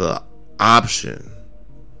have the option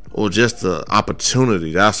or just the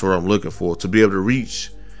opportunity, that's what I'm looking for, to be able to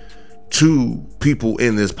reach to people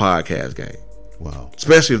in this podcast game. Wow.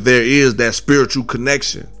 Especially if there is that spiritual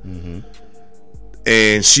connection.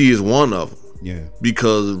 And she is one of them. Yeah.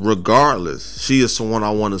 Because regardless, she is someone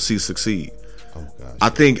I want to see succeed. Oh gosh. I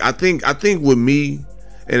think with me,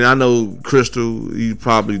 and I know Crystal, you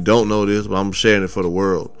probably don't know this, but I'm sharing it for the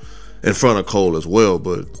world in front of Cole as well.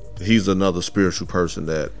 But he's another spiritual person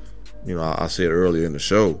that, I said earlier in the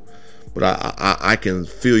show. But I can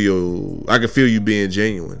feel you being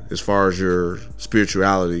genuine as far as your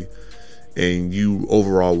spirituality and you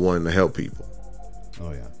overall wanting to help people.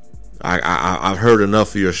 Oh yeah. I've heard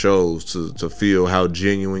enough of your shows to feel how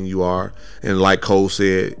genuine you are. And like Cole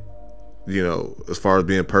said, as far as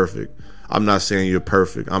being perfect, I'm not saying you're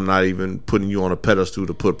perfect. I'm not even putting you on a pedestal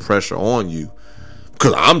to put pressure on you,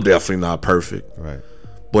 because I'm definitely not perfect. Right.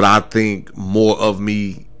 But I think more of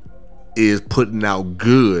me is putting out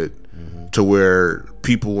good to where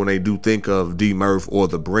people, when they do think of D Murph or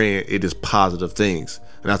the brand, it is positive things.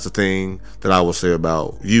 And that's the thing that I will say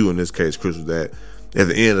about you in this case, Chris, is that at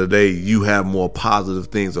the end of the day, you have more positive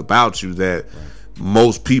things about you that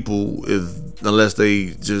most people, unless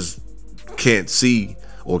they just can't see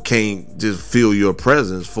or can't just feel your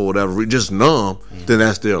presence for whatever reason, just numb, then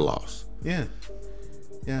that's their loss. Yeah.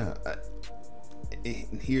 Yeah.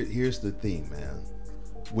 Here's the thing, man.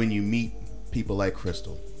 When you meet people like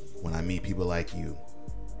Crystal, when I meet people like you,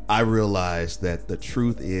 I realize that the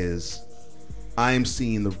truth is I am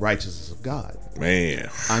seeing the righteousness of God. Man.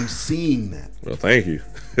 I'm seeing that. Well, thank you.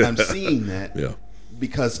 I'm seeing that Yeah.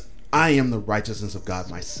 because I am the righteousness of God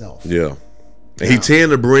myself. Yeah. And he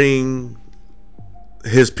tend to bring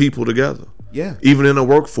his people together. Yeah. Even in the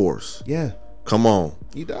workforce. Yeah. Come on.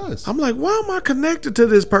 He does. I'm like, why am I connected to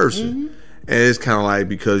this person? And it's kind of like,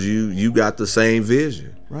 because you got the same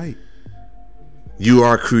vision. Right. You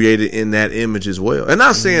are created in that image as well. And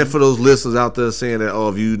not saying for those listeners out there saying that,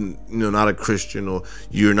 if you not a Christian or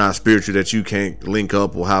you're not spiritual, that you can't link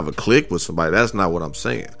up or have a click with somebody. That's not what I'm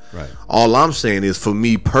saying. Right. All I'm saying is, for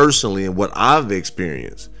me personally and what I've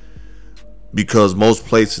experienced, because most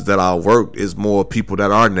places that I work is more people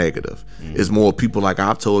that are negative. It's more people, like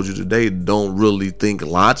I've told you today, don't really think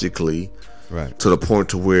logically. Right. To the point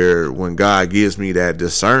to where when God gives me that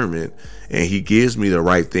discernment and he gives me the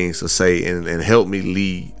right things to say and help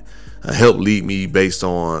lead me based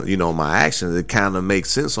on, my actions, it kind of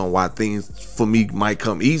makes sense on why things for me might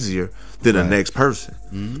come easier than the next person.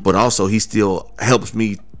 But also he still helps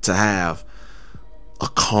me to have a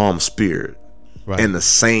calm spirit and the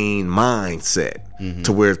sane mindset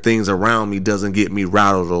to where things around me doesn't get me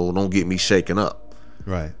rattled or don't get me shaken up.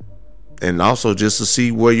 Right. And also just to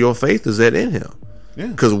see where your faith is at in him. Yeah.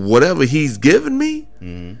 Because whatever he's given me,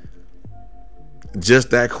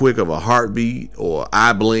 just that quick of a heartbeat or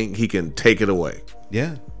eye blink, he can take it away.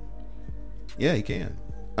 Yeah. Yeah, he can.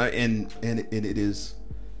 And it is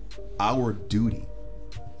our duty.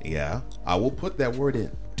 Yeah. I will put that word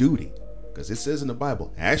in, duty. Because it says in the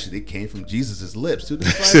Bible, actually it came from Jesus' lips to the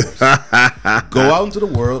disciples. Go out into the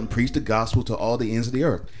world and preach the gospel to all the ends of the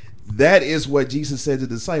earth. That is what Jesus said to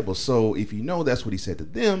the disciples. So if you know that's what he said to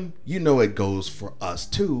them, it goes for us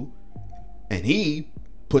too. And he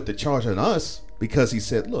put the charge on us because he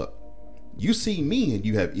said, look, you see me and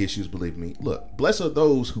you have issues, believe me. Look, blessed are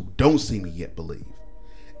those who don't see me yet believe.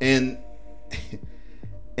 And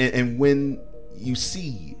when you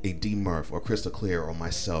see a D Murph or Crystal Clear or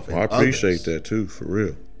myself, and I appreciate others, that too, for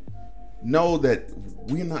real. know that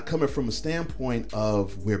we're not coming from a standpoint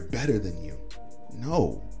of we're better than you.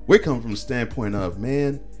 No, we're coming from a standpoint of,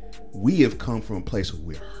 man, we have come from a place where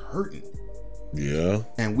we're hurting. Yeah.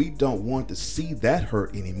 And we don't want to see that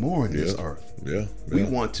hurt anymore in this earth. Yeah. We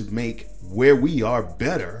want to make where we are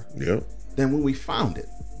better than when we found it.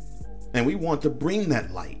 And we want to bring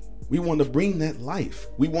that light. We want to bring that life.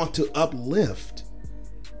 We want to uplift.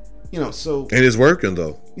 So. And it's working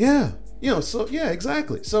though. Yeah.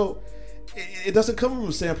 Exactly. So it doesn't come from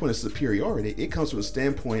a standpoint of superiority. It comes from a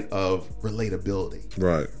standpoint of relatability.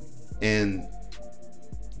 Right. And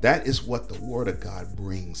that is what the Word of God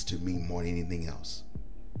brings to me more than anything else.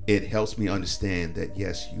 It helps me understand that,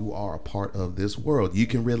 yes, you are a part of this world. You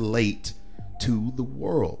can relate to the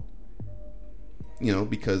world.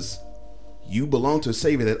 Because you belong to a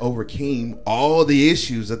Savior that overcame all the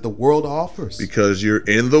issues that the world offers. Because you're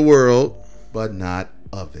in the world, but not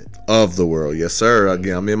of it. Of the world. Yes, sir.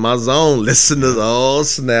 Again, I'm in my zone. Listen to all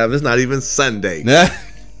snap. It's not even Sunday.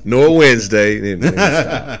 Nor Wednesday.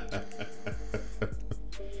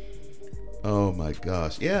 Oh my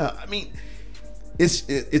gosh. Yeah, I mean,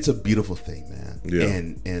 it's a beautiful thing, man. Yeah.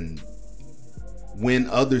 And when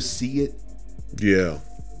others see it, yeah,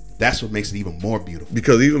 that's what makes it even more beautiful.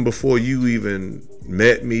 Because even before you even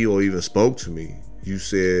met me or even spoke to me, you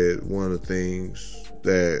said one of the things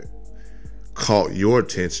that caught your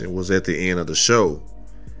attention was at the end of the show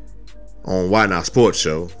on Why Not Sports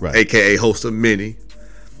Show, right, aka host of Mini.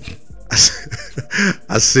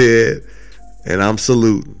 I said, and I'm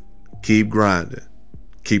saluting, keep grinding,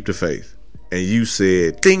 keep the faith. And you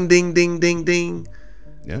said, ding, ding, ding, ding, ding.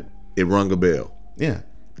 Yep. It rung a bell. Yeah.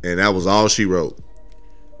 And that was all she wrote.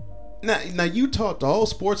 Now you talked all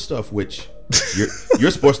sports stuff, which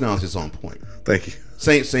your sports knowledge is on point. Thank you.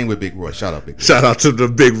 Same with Big Roy. Shout out Big Roy. Shout out to the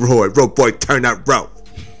Big Roy. Rope boy, turn that rope.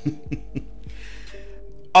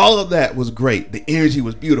 All of that was great. The energy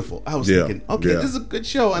was beautiful. I was thinking, okay, this is a good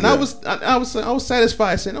show, and I was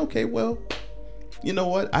satisfied, saying, okay, well, you know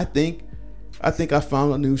what? I think I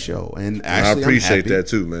found a new show, and actually, I appreciate that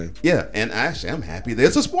too, man. Yeah, and actually, I'm happy that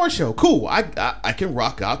it's a sports show. Cool. I can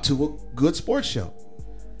rock out to a good sports show.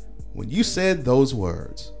 When you said those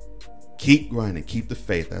words, keep grinding, keep the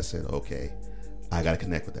faith, I said, okay, I got to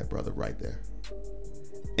connect with that brother right there.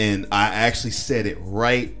 And I actually said it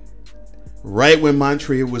right when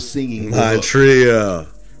Montreal was singing Montreal.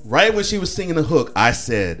 Right when she was singing the hook, I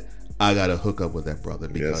said, I got to hook up with that brother,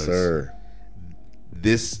 because yes, sir.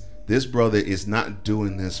 This brother is not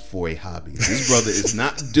doing this for a hobby. This brother is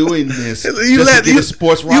not doing this to get his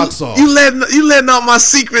sports rocks off. You letting out my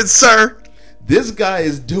secrets, sir. This guy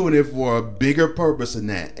is doing it for a bigger purpose than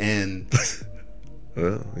that. And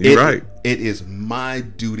well, you're right. It is my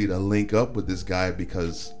duty to link up with this guy,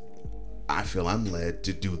 because I feel I'm led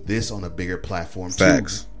to do this on a bigger platform too,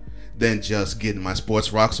 than just getting my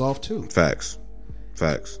sports rocks off too. Facts.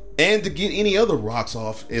 And to get any other rocks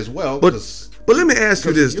off as well. But let me ask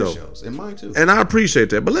you this though, and mine too. And I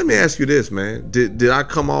appreciate that. But let me ask you this, man. Did I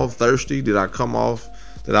come off thirsty? Did I come off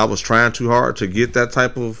that I was trying too hard to get that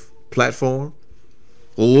type of platform?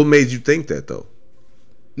 Well, what made you think that though?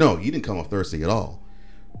 No, you didn't come off thirsty at all.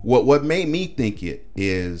 What made me think it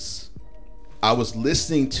is I was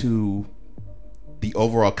listening to the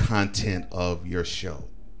overall content of your show,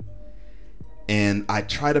 and I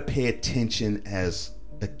try to pay attention as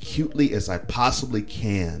acutely as I possibly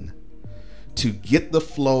can to get the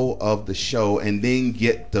flow of the show, and then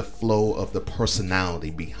get the flow of the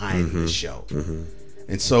personality behind the show. Mm-hmm.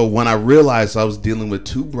 And so when I realized I was dealing with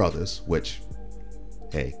two brothers, which,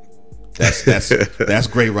 hey, that's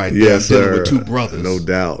great right there. Yes, I'm dealing sir. with two brothers. No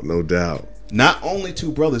doubt. Not only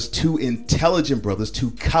two brothers, two intelligent brothers,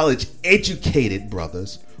 two college educated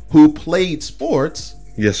brothers who played sports.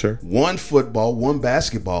 Yes, sir. One football, one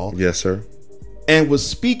basketball. Yes, sir. And was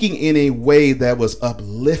speaking in a way that was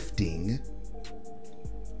uplifting.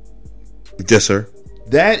 Yes, sir.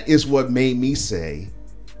 That is what made me say,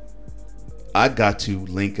 I got to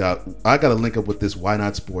link up with this Why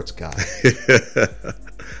Not Sports guy.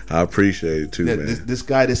 I appreciate it too, man. This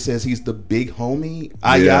guy that says he's the big homie.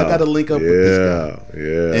 I got to link up with this guy.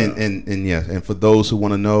 Yeah. And for those who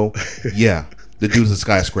want to know, the dude's a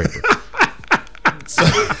skyscraper. So,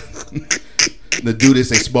 the dude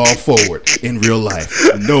is a small forward in real life,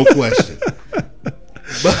 no question.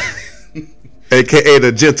 But AKA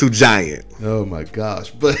the gentle giant. oh my gosh!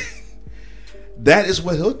 But that is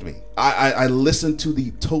what hooked me. I listened to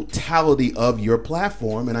the totality of your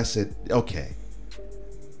platform, and I said, okay,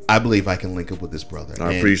 I believe I can link up with this brother.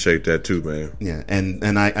 I appreciate that too, man. Yeah,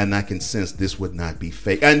 and I can sense this would not be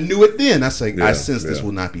fake. I knew it then. I said, I sense this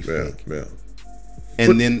will not be fake. Yeah.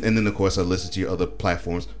 And then of course I listened to your other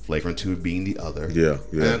platforms, Flagrant 2 being the other. Yeah.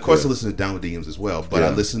 And of course I listened to Down with DMs as well. But I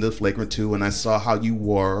listened to Flagrant 2 and I saw how you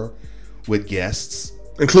were with guests,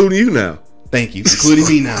 including you now. Thank you, including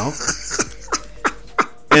me now.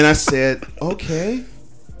 And I said, okay,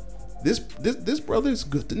 this brother is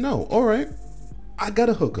good to know. All right, I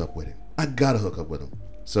gotta hook up with him.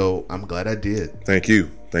 So I'm glad I did. Thank you.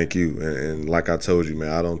 And like I told you, man,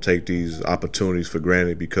 I don't take these opportunities for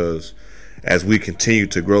granted, because as we continue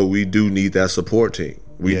to grow, we do need that support team.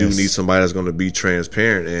 We do need somebody that's going to be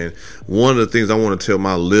transparent. And one of the things I want to tell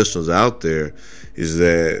my listeners out there is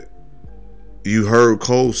that you heard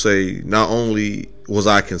Cole say, not only was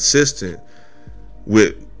I consistent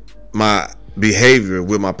with my behavior,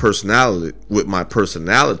 with my personality,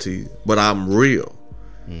 but I'm real.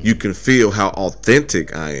 You can feel how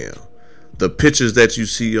authentic I am. The pictures that you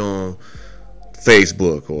see on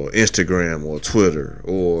Facebook or Instagram or Twitter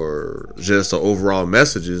or just the overall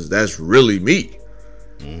messages, that's really me.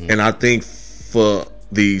 And I think for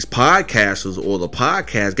these podcasters or the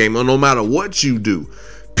podcast game, no matter what you do,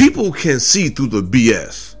 people can see through the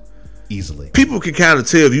BS easily. People can kind of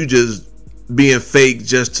tell if you just being fake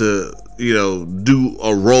just to, do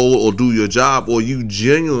a role or do your job, or you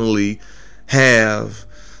genuinely have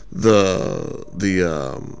the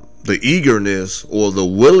eagerness or the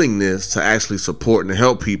willingness to actually support and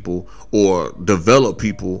help people or develop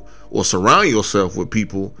people or surround yourself with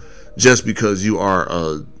people, just because you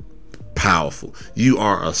are powerful. You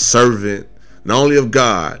are a servant, not only of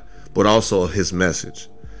God, but also of his message.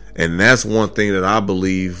 And that's one thing that I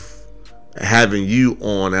believe having you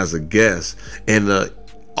on as a guest, and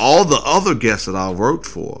all the other guests that I worked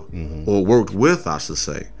for, or worked with, I should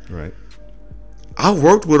say. Right. I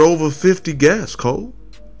worked with over 50 guests, Cole.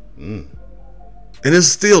 And it's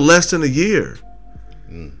still less than a year.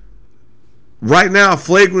 Right now,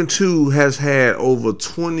 Flagrant 2 has had over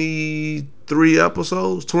 23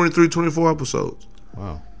 episodes, 23, 24 episodes.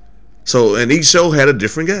 Wow. So, and each show had a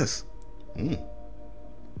different guest.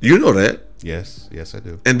 You know that. Yes, I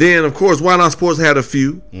do. And then, of course, Why Not Sports had a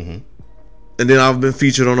few. And then I've been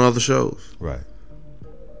featured on other shows. Right.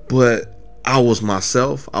 But I was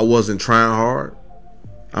myself. I wasn't trying hard.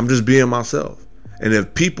 I'm just being myself. And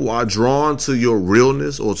if people are drawn to your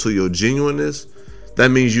realness or to your genuineness, that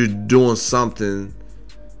means you're doing something.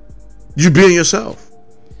 You're being yourself.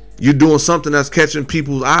 You're doing something that's catching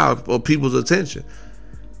people's eye or people's attention.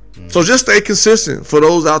 So just stay consistent. For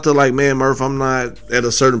those out there like, man, Murph, I'm not at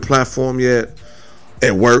a certain platform yet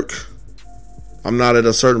at work. I'm not at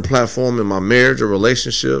a certain platform in my marriage or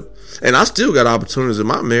relationship. And I still got opportunities in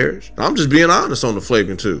my marriage. I'm just being honest on the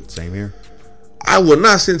Flagrant 2. Same here. I would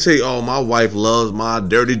not sit and tell you, oh, my wife loves my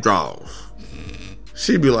dirty drawers.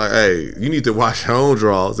 She'd be like, hey, you need to wash your own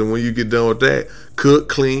drawers. And when you get done with that, cook,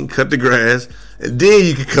 clean, cut the grass, and then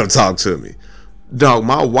you can come talk to me. Dog,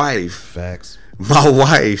 my wife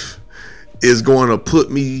is going to put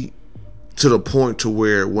me to the point to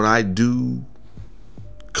where when I do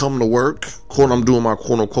come to work, I'm doing my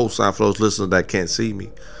quote-unquote sign for those listeners that can't see me,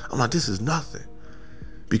 I'm like, this is nothing.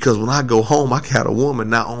 Because when I go home, I got a woman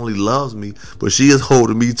not only loves me, but she is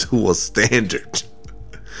holding me to a standard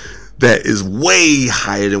that is way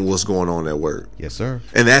higher than what's going on at work. Yes, sir.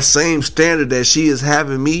 And that same standard that she is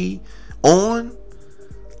having me on,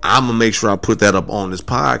 I'm going to make sure I put that up on this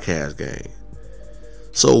podcast game.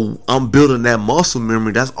 So I'm building that muscle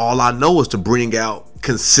memory. That's all I know is to bring out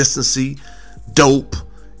consistency, dope,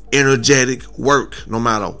 energetic work, no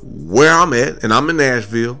matter where I'm at. And I'm in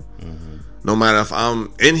Nashville. No matter if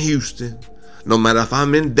I'm in Houston, no matter if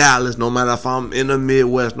I'm in Dallas, no matter if I'm in the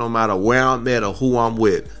Midwest, no matter where I'm at or who I'm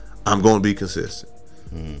with, I'm going to be consistent.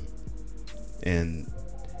 And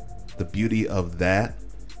the beauty of that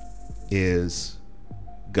is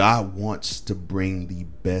God wants to bring the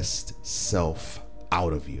best self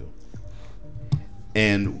out of you.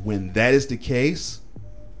 And when that is the case,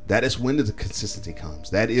 that is when the consistency comes.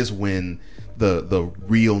 That is when the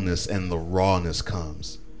realness and the rawness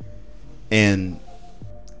comes. And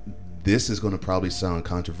this is going to probably sound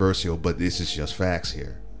controversial, but this is just facts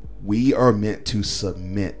here. We are meant to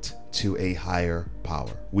submit to a higher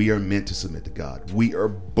power. We are meant to submit to God. We are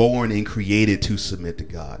born and created to submit to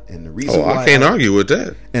God. And the reason why I can't argue with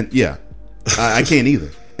that. And yeah, I can't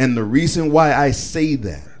either. And the reason why I say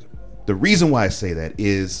that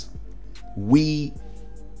is we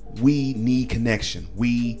we need connection.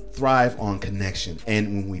 We thrive on connection. And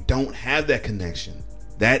when we don't have that connection,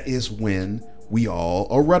 that is when we all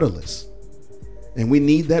are rudderless. And we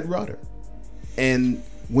need that rudder. And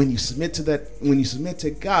when you submit to that, when you submit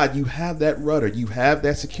to God, you have that rudder, you have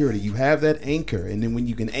that security, you have that anchor. And then when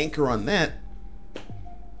you can anchor on that,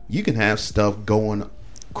 you can have stuff going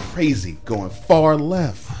crazy, going far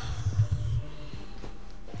left.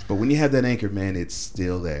 But when you have that anchor, man, it's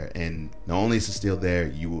still there. And not only is it still there,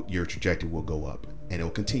 your trajectory will go up. And it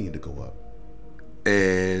will continue to go up.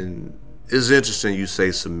 And it's interesting you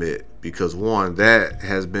say submit, because one, that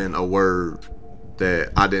has been a word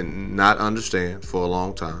that I did not understand for a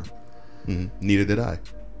long time. Mm-hmm. Neither did I.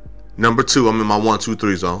 Number two, I'm in my 1, 2,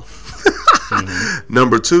 3 zone.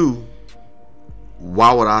 Number two,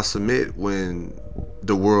 why would I submit when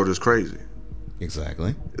the world is crazy?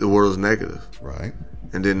 Exactly. The world is negative. Right.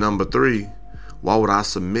 And then number three, why would I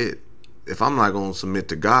submit? If I'm not going to submit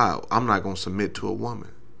to God, I'm not going to submit to a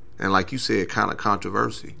woman. And like you said, kind of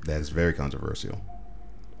controversy. That is very controversial.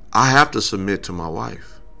 I have to submit to my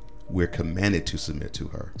wife. We're commanded to submit to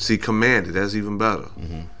her. See, commanded, that's even better.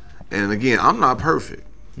 Mm-hmm. And again, I'm not perfect.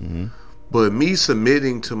 Mm-hmm. But me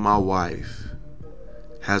submitting to my wife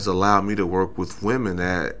has allowed me to work with women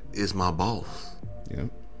that is my boss. Yeah.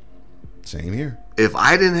 Same here. If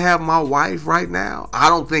I didn't have my wife right now, I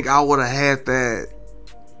don't think I would have had that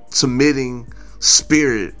submitting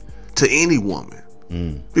spirit to any woman.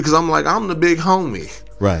 Because I'm like, I'm the big homie.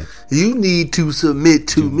 Right. You need to submit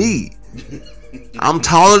to me. I'm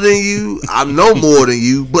taller than you. I know more than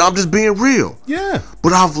you, but I'm just being real. Yeah.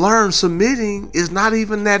 But I've learned submitting is not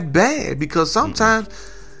even that bad, because sometimes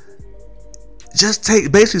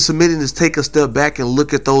basically submitting is take a step back and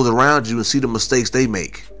look at those around you and see the mistakes they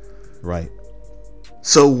make. Right.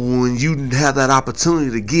 So when you have that opportunity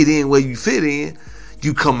to get in where you fit in,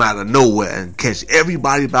 you come out of nowhere and catch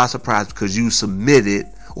everybody by surprise because you submitted,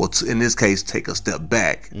 or in this case, take a step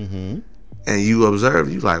back. Mm-hmm. And you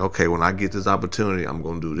observe, you like, okay, when I get this opportunity, I'm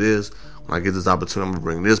going to do this. When I get this opportunity, I'm going to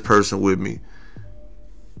bring this person with me.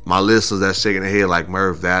 My listeners that's shaking their head like,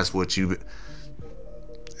 Murph, that's what you,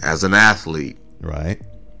 as an athlete, right?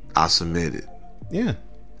 I submitted. Yeah.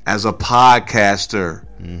 As a podcaster,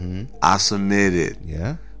 I submitted.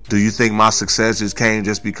 Yeah. Do you think my success just came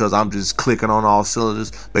just because I'm just clicking on all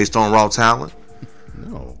cylinders based on raw talent?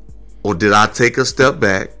 No. Or did I take a step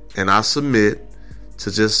back and I submit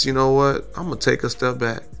to just, you know what? I'm going to take a step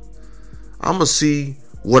back. I'm going to see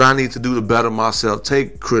what I need to do to better myself.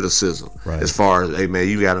 Take criticism. Right. As far as, hey, man,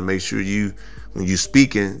 you got to make sure when you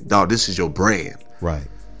speaking, dog, this is your brand. Right.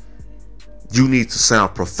 You need to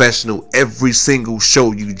sound professional every single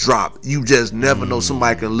show you drop. You just never know.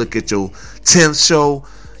 Somebody can look at your 10th show,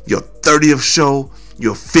 your 30th show,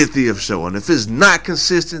 your 50th show. And if it's not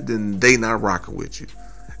consistent, then they not rocking with you.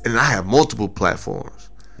 And I have multiple platforms.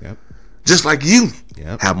 Yep. Just like you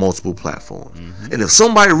have multiple platforms. Mm-hmm. And if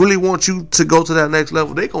somebody really wants you to go to that next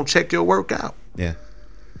level, they going to check your work out. Yeah.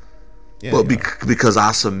 Yeah, but because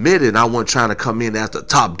I submitted, I wasn't trying to come in as the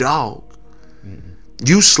top dog.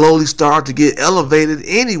 You slowly start to get elevated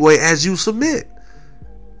anyway as you submit.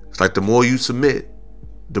 It's like the more you submit,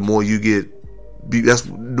 the more you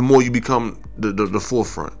the more you become the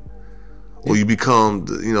forefront, or you become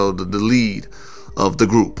the lead of the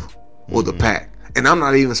group or the pack. And I'm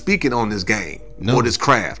not even speaking on this game or this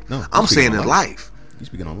craft. No, I'm saying in life. You're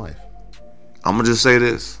speaking on life. I'm gonna just say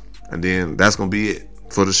this, and then that's gonna be it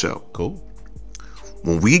for the show. Cool.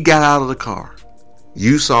 When we got out of the car,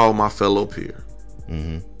 you saw my fellow peer.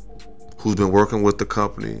 Who's been working with the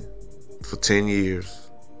company for 10 years,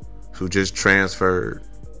 who just transferred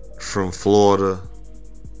from Florida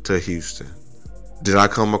to Houston. Did I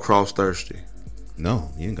come across thirsty? No,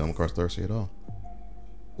 you didn't come across thirsty at all.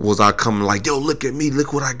 Was I coming like, yo, look at me,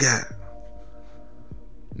 look what I got?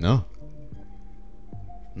 No.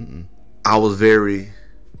 I was very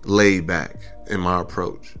laid back in my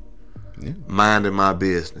approach. Yeah. Minding my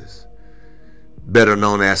business. Better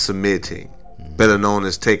known as submitting. Better known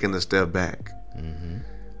as taking a step back.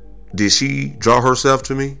 Did she draw herself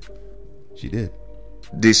to me? She did.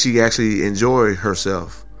 Did she actually enjoy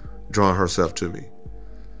herself drawing herself to me?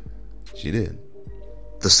 She did.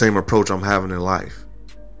 The same approach I'm having in life.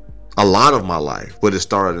 A lot of my life, but it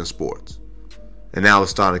started in sports. And now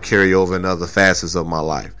it's starting to carry over in other facets of my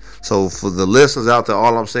life. So for the listeners out there,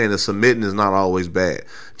 all I'm saying is submitting is not always bad.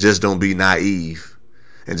 Just don't be naive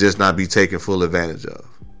and just not be taken full advantage of.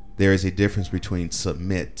 There is a difference between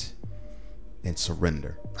submit and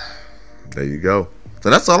surrender. There you go.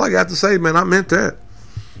 So that's all I got to say, man. I meant that.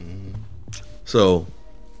 So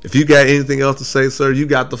if you got anything else to say, sir, you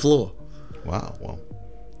got the floor. Wow. Well,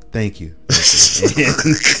 Thank you. And,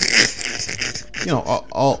 you know,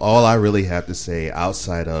 all I really have to say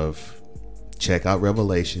outside of check out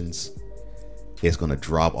Revelations. It's going to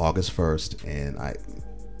drop August 1st, and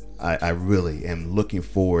I really am looking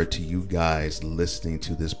forward to you guys listening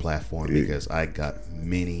to this platform because I got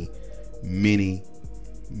many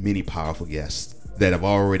powerful guests that have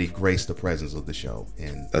already graced the presence of the show,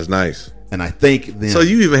 and That's nice. and I thank them. So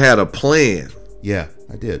you even had a plan Yeah,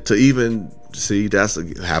 I did. to even see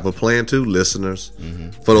have a plan too, listeners,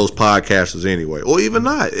 for those podcasters anyway, or even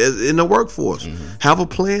not in the workforce. Have a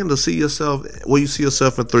plan to see yourself where you see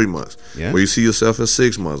yourself in 3 months, Yeah. where you see yourself in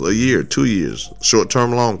 6 months, a year, 2 years, short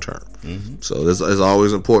term, long term. So this is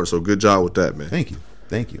always important. So good job with that, man. Thank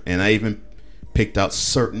you. And I even picked out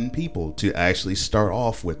certain people to actually start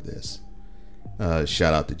off with this.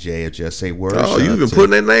 Shout out to Jay of Just Say Word. Oh, Shout you out even to-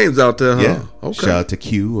 putting their names out there, huh? Yeah. Okay. Shout out to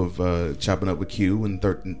Q of Chopping Up with Q and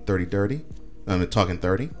 30 Dirty. Talking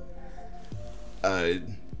 30.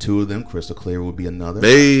 Two of them, Crystal Clear will be another.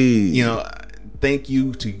 Hey, You know, thank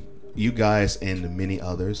you to you guys and the many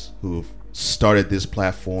others who've started this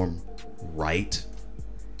platform right.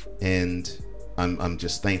 And I'm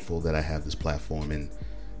just thankful that I have this platform. And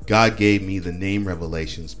God gave me the name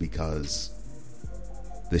Revelations because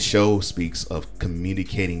the show speaks of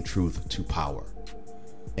communicating truth to power.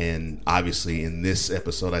 And obviously in this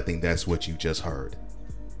episode, I think that's what you just heard.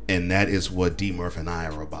 And that is what D. Murph and I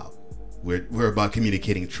are about. We're about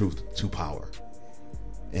communicating truth to power.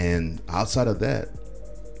 And outside of that,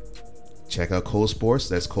 check out Cole Sports.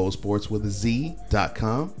 That's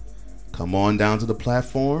colesportswithaz.com. Come on down to the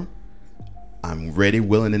platform. I'm ready,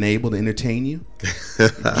 willing, and able to entertain you.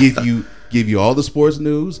 give you all the sports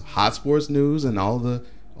news, hot sports news, and all the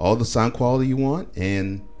sound quality you want.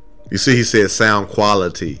 And you see, he said sound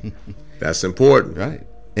quality. That's important. right.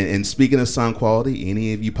 And speaking of sound quality,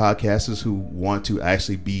 any of you podcasters who want to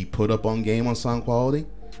actually be put up on game on sound quality,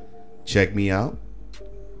 check me out.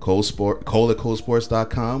 Cole at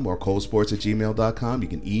colesports.com or colesports@gmail.com. You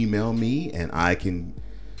can email me and I can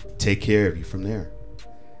take care of you from there.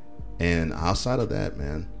 And outside of that,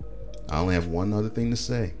 man, I only have one other thing to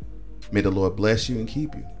say. May the Lord bless you and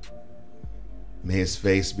keep you. May His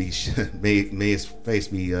face be be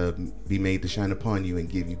made to shine upon you and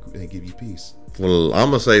give you peace. Well, I'm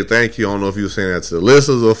gonna say thank you. I don't know if you were saying that to the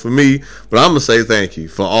listeners or for me, but I'm gonna say thank you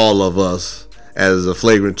for all of us as a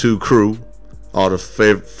Flagrant 2 crew, all the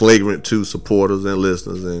Flagrant 2 supporters and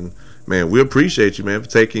listeners. And man, we appreciate you, man, for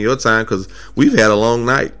taking your time because we've had a long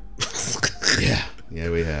night. Yeah,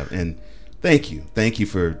 we have. And thank you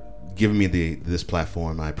for giving me this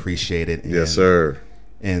platform. I appreciate it. And, Yes, sir.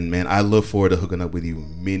 And man, I look forward to hooking up with you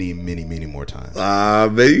many more times.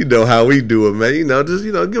 Man, you know how we do it, man. Just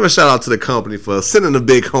give a shout out to the company for sending the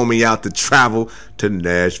big homie out to travel to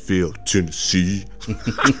Nashville, Tennessee.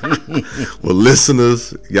 Well,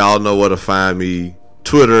 listeners, y'all know where to find me.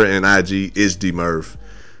 Twitter and IG is D Murph.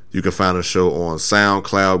 You can find the show on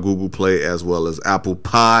SoundCloud, Google Play, as well as Apple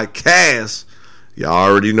Podcasts. Y'all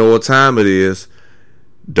already know what time it is.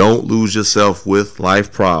 Don't lose yourself with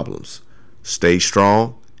life problems. Stay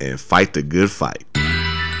strong and fight the good fight.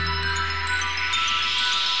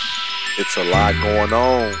 It's a lot going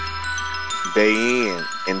on. Day in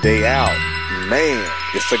and day out. Man,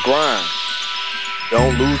 it's a grind.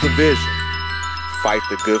 Don't lose the vision. Fight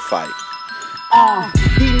the good fight.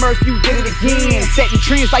 D Murph, you did it again. Setting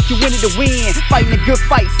trends like you wanted to win. Fighting a good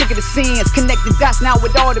fight, sick of the sins. Connecting dots now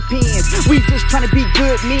with all the pins. We just trying to be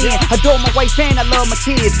good men. Adore my wife and I love my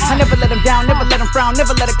kids. I never let them down, never let them frown.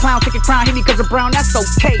 Never let a clown take a crown. Hit me cause I'm brown, that's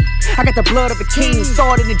okay. I got the blood of a king.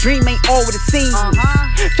 Saw it in the dream, ain't all what it seems.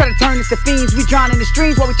 Try to turn us to fiends. We drown in the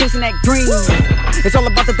streams while we chasing that green. It's all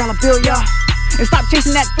about the dollar bill, y'all. And stop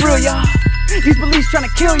chasing that thrill, y'all. These police trying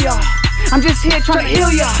to kill y'all. I'm just here trying to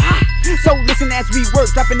heal y'all. So listen as we work,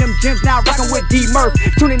 dropping them gems now, rocking with D Murph.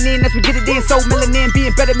 Tuning in as we get it in, so melanin,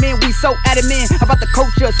 being better men, we so adamant about the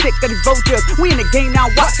culture, sick of these vultures. We in the game now,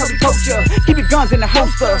 watch how we coach ya. Keep your guns in the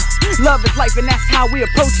holster. Love is life and that's how we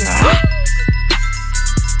approach it.